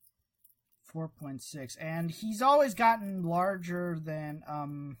 4.6, and he's always gotten larger than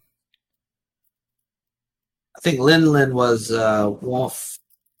I think Lin was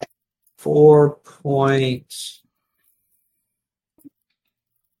 4 point.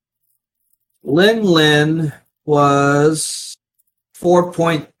 Lin was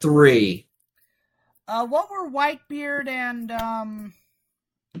 4.3. What were Whitebeard and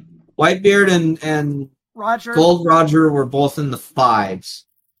Roger? Gold Roger were both in the 5s.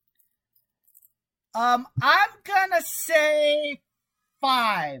 I'm gonna say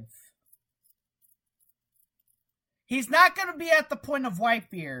 5. He's not gonna be at the point of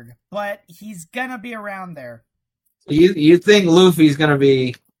Whitebeard, but he's gonna be around there. You think Luffy's gonna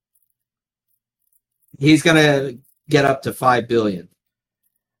be? He's gonna get up to 5 billion.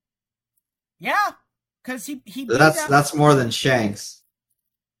 Yeah, because he that's more than Shanks.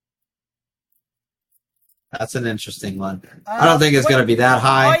 That's an interesting one. I don't think it's going to be that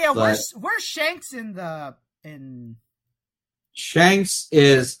high. Oh yeah, but where's Shanks in? Shanks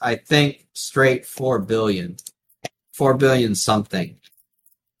is, I think, straight 4 billion. 4 billion something.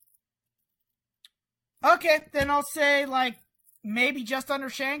 Okay, then I'll say like maybe just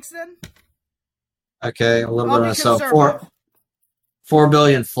under Shanks then. Okay, a little I'll bit. be So conservative. 4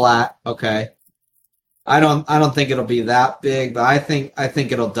 billion flat. Okay. I don't think it'll be that big, but I think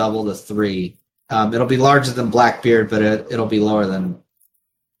it'll double to 3. It'll be larger than Blackbeard, but it'll be lower than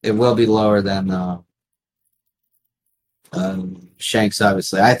Shanks,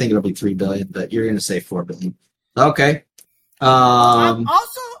 obviously. I think it'll be 3 billion, but you're going to say 4 billion. Okay. I'm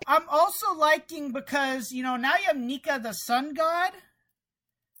also liking because now you have Nika the Sun God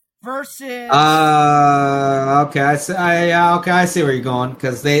versus. Okay, I see where you're going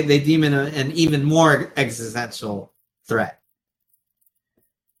because they deem it an even more existential threat.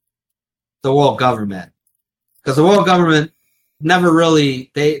 The world government, because the world government never really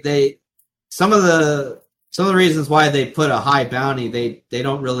some of the reasons why they put a high bounty, they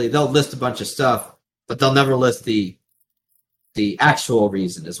don't really, they'll list a bunch of stuff, but they'll never list the actual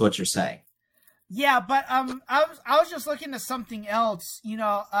reason, is what you're saying. Yeah, but I was just looking at something else.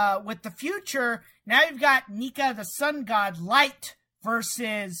 With the future, now you've got Nika the Sun God Light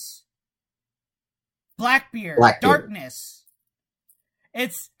versus Blackbeard. Darkness.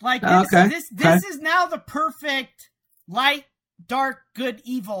 It's like this is now the perfect light, dark, good,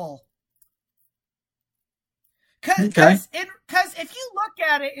 evil. Because if you look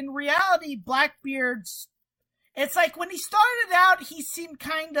at it, in reality, Blackbeard's, it's like when he started out, he seemed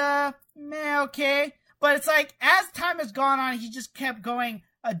kind of okay. But it's like as time has gone on, he just kept going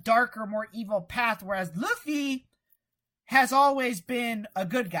a darker, more evil path. Whereas Luffy has always been a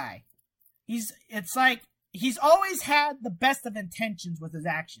good guy. He's always had the best of intentions with his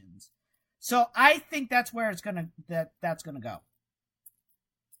actions. So I think that's where that's gonna go.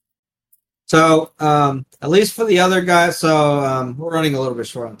 So at least for the other guys, so we're running a little bit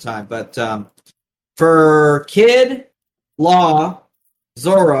short on time, but for Kid, Law,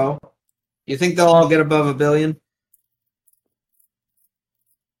 Zoro, you think they'll all get above 1 billion?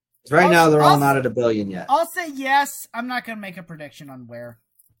 Right now, they're all not at 1 billion yet. I'll say yes. I'm not going to make a prediction on where.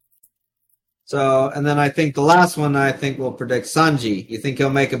 So, and then I think the last one, we'll predict Sanji. You think he'll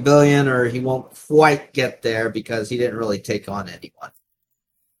make 1 billion, or he won't quite get there because he didn't really take on anyone?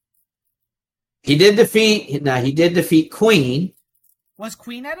 He did defeat Queen. Was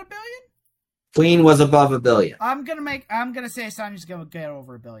Queen at 1 billion? Queen was above 1 billion. I'm gonna say Sanji's gonna get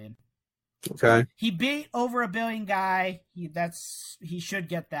over 1 billion. Okay. He beat over 1 billion guy. He should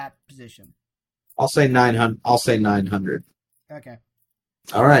get that position. I'll say 900. Okay.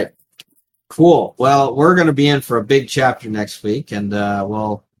 All right. Cool. Well, we're going to be in for a big chapter next week, and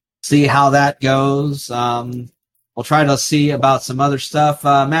we'll see how that goes. We'll try to see about some other stuff.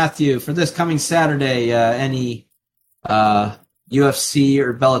 Matthew, for this coming Saturday, any UFC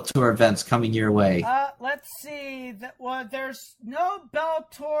or Bellator events coming your way? Let's see. There's no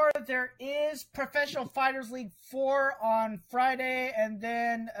Bellator. There is Professional Fighters League 4 on Friday, and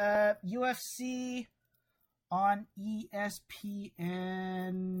then UFC on ESPN.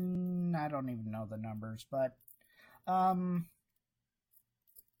 I don't even know the numbers, but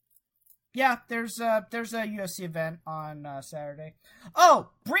yeah, there's a UFC event on Saturday. Oh,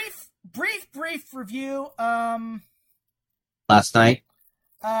 brief review. Last night.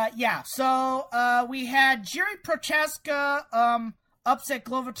 Yeah. So we had Jiri Prochaska upset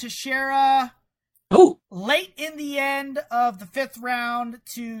Glover Teixeira. Oh, late in the end of the 5th round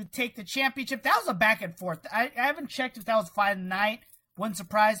to take the championship. That was a back and forth. I haven't checked if that was fight of the night. Wouldn't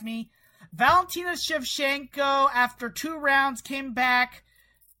surprise me. Valentina Shevchenko, after 2 rounds, came back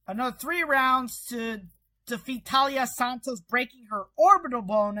another 3 rounds to defeat Talia Santos, breaking her orbital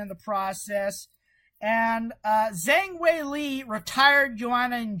bone in the process. And Zhang Wei Li retired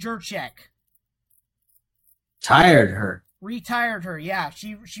Joanna Jędrzejczyk. Retired her, yeah.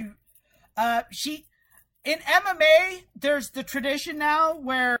 She in MMA, there's the tradition now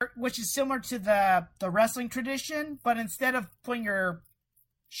which is similar to the wrestling tradition, but instead of putting your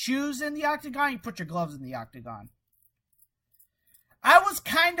shoes in the octagon, you put your gloves in the octagon. I was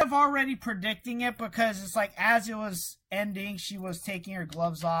kind of already predicting it because it's like as it was ending, she was taking her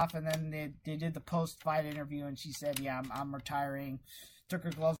gloves off, and then they did the post-fight interview, and she said, "Yeah, I'm retiring." Took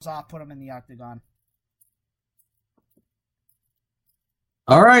her gloves off, put them in the octagon.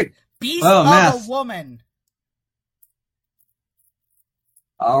 All right. Beast of a woman.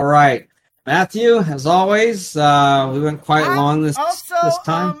 All right. Matthew, as always, we went quite long this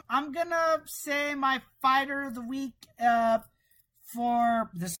time. I'm going to say my fighter of the week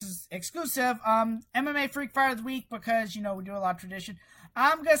this is exclusive, MMA Freak Fighter of the Week because, we do a lot of tradition.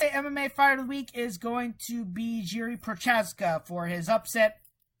 I'm going to say MMA Fighter of the Week is going to be Jiri Prochaska for his upset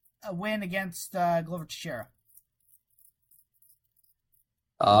win against Glover Teixeira.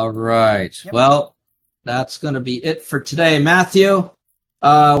 All right. Yep. Well, that's going to be it for today. Matthew,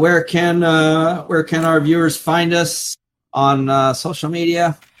 where can our viewers find us on social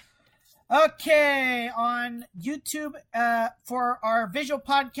media? Okay, on YouTube, for our visual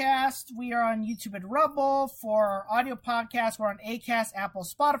podcast, we are on YouTube and Rumble. For our audio podcast, we're on Acast, Apple,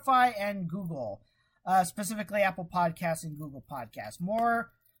 Spotify, and Google. Specifically Apple Podcasts and Google Podcasts.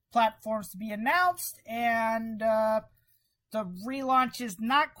 More platforms to be announced, and the relaunch is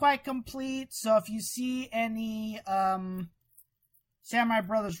not quite complete, so if you see any Samurai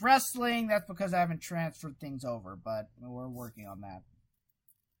Brothers Wrestling, that's because I haven't transferred things over, but we're working on that.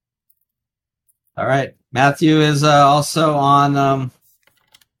 All right. Matthew is also on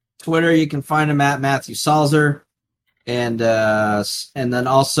Twitter. You can find him at Matthew Salzer. And then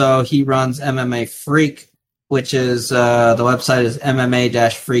also he runs MMA Freak, which is the website is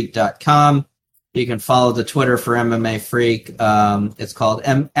mma-freak.com. You can follow the Twitter for MMA Freak. It's called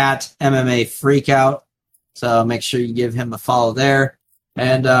at MMA Freakout. So make sure you give him a follow there.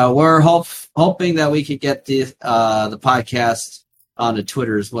 And we're hoping that we could get the podcast onto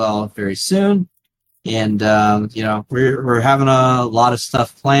Twitter as well very soon. And we're having a lot of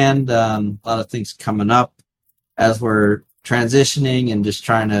stuff planned, a lot of things coming up as we're transitioning and just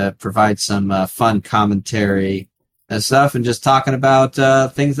trying to provide some fun commentary and stuff, and just talking about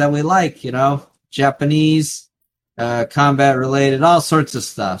things that we like, Japanese, combat related, all sorts of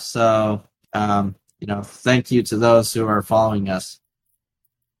stuff. So, thank you to those who are following us.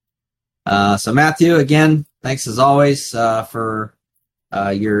 So Matthew, again, thanks as always for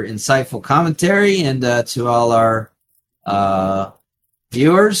your insightful commentary, and to all our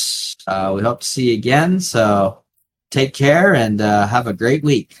viewers, we hope to see you again. So take care and have a great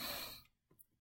week.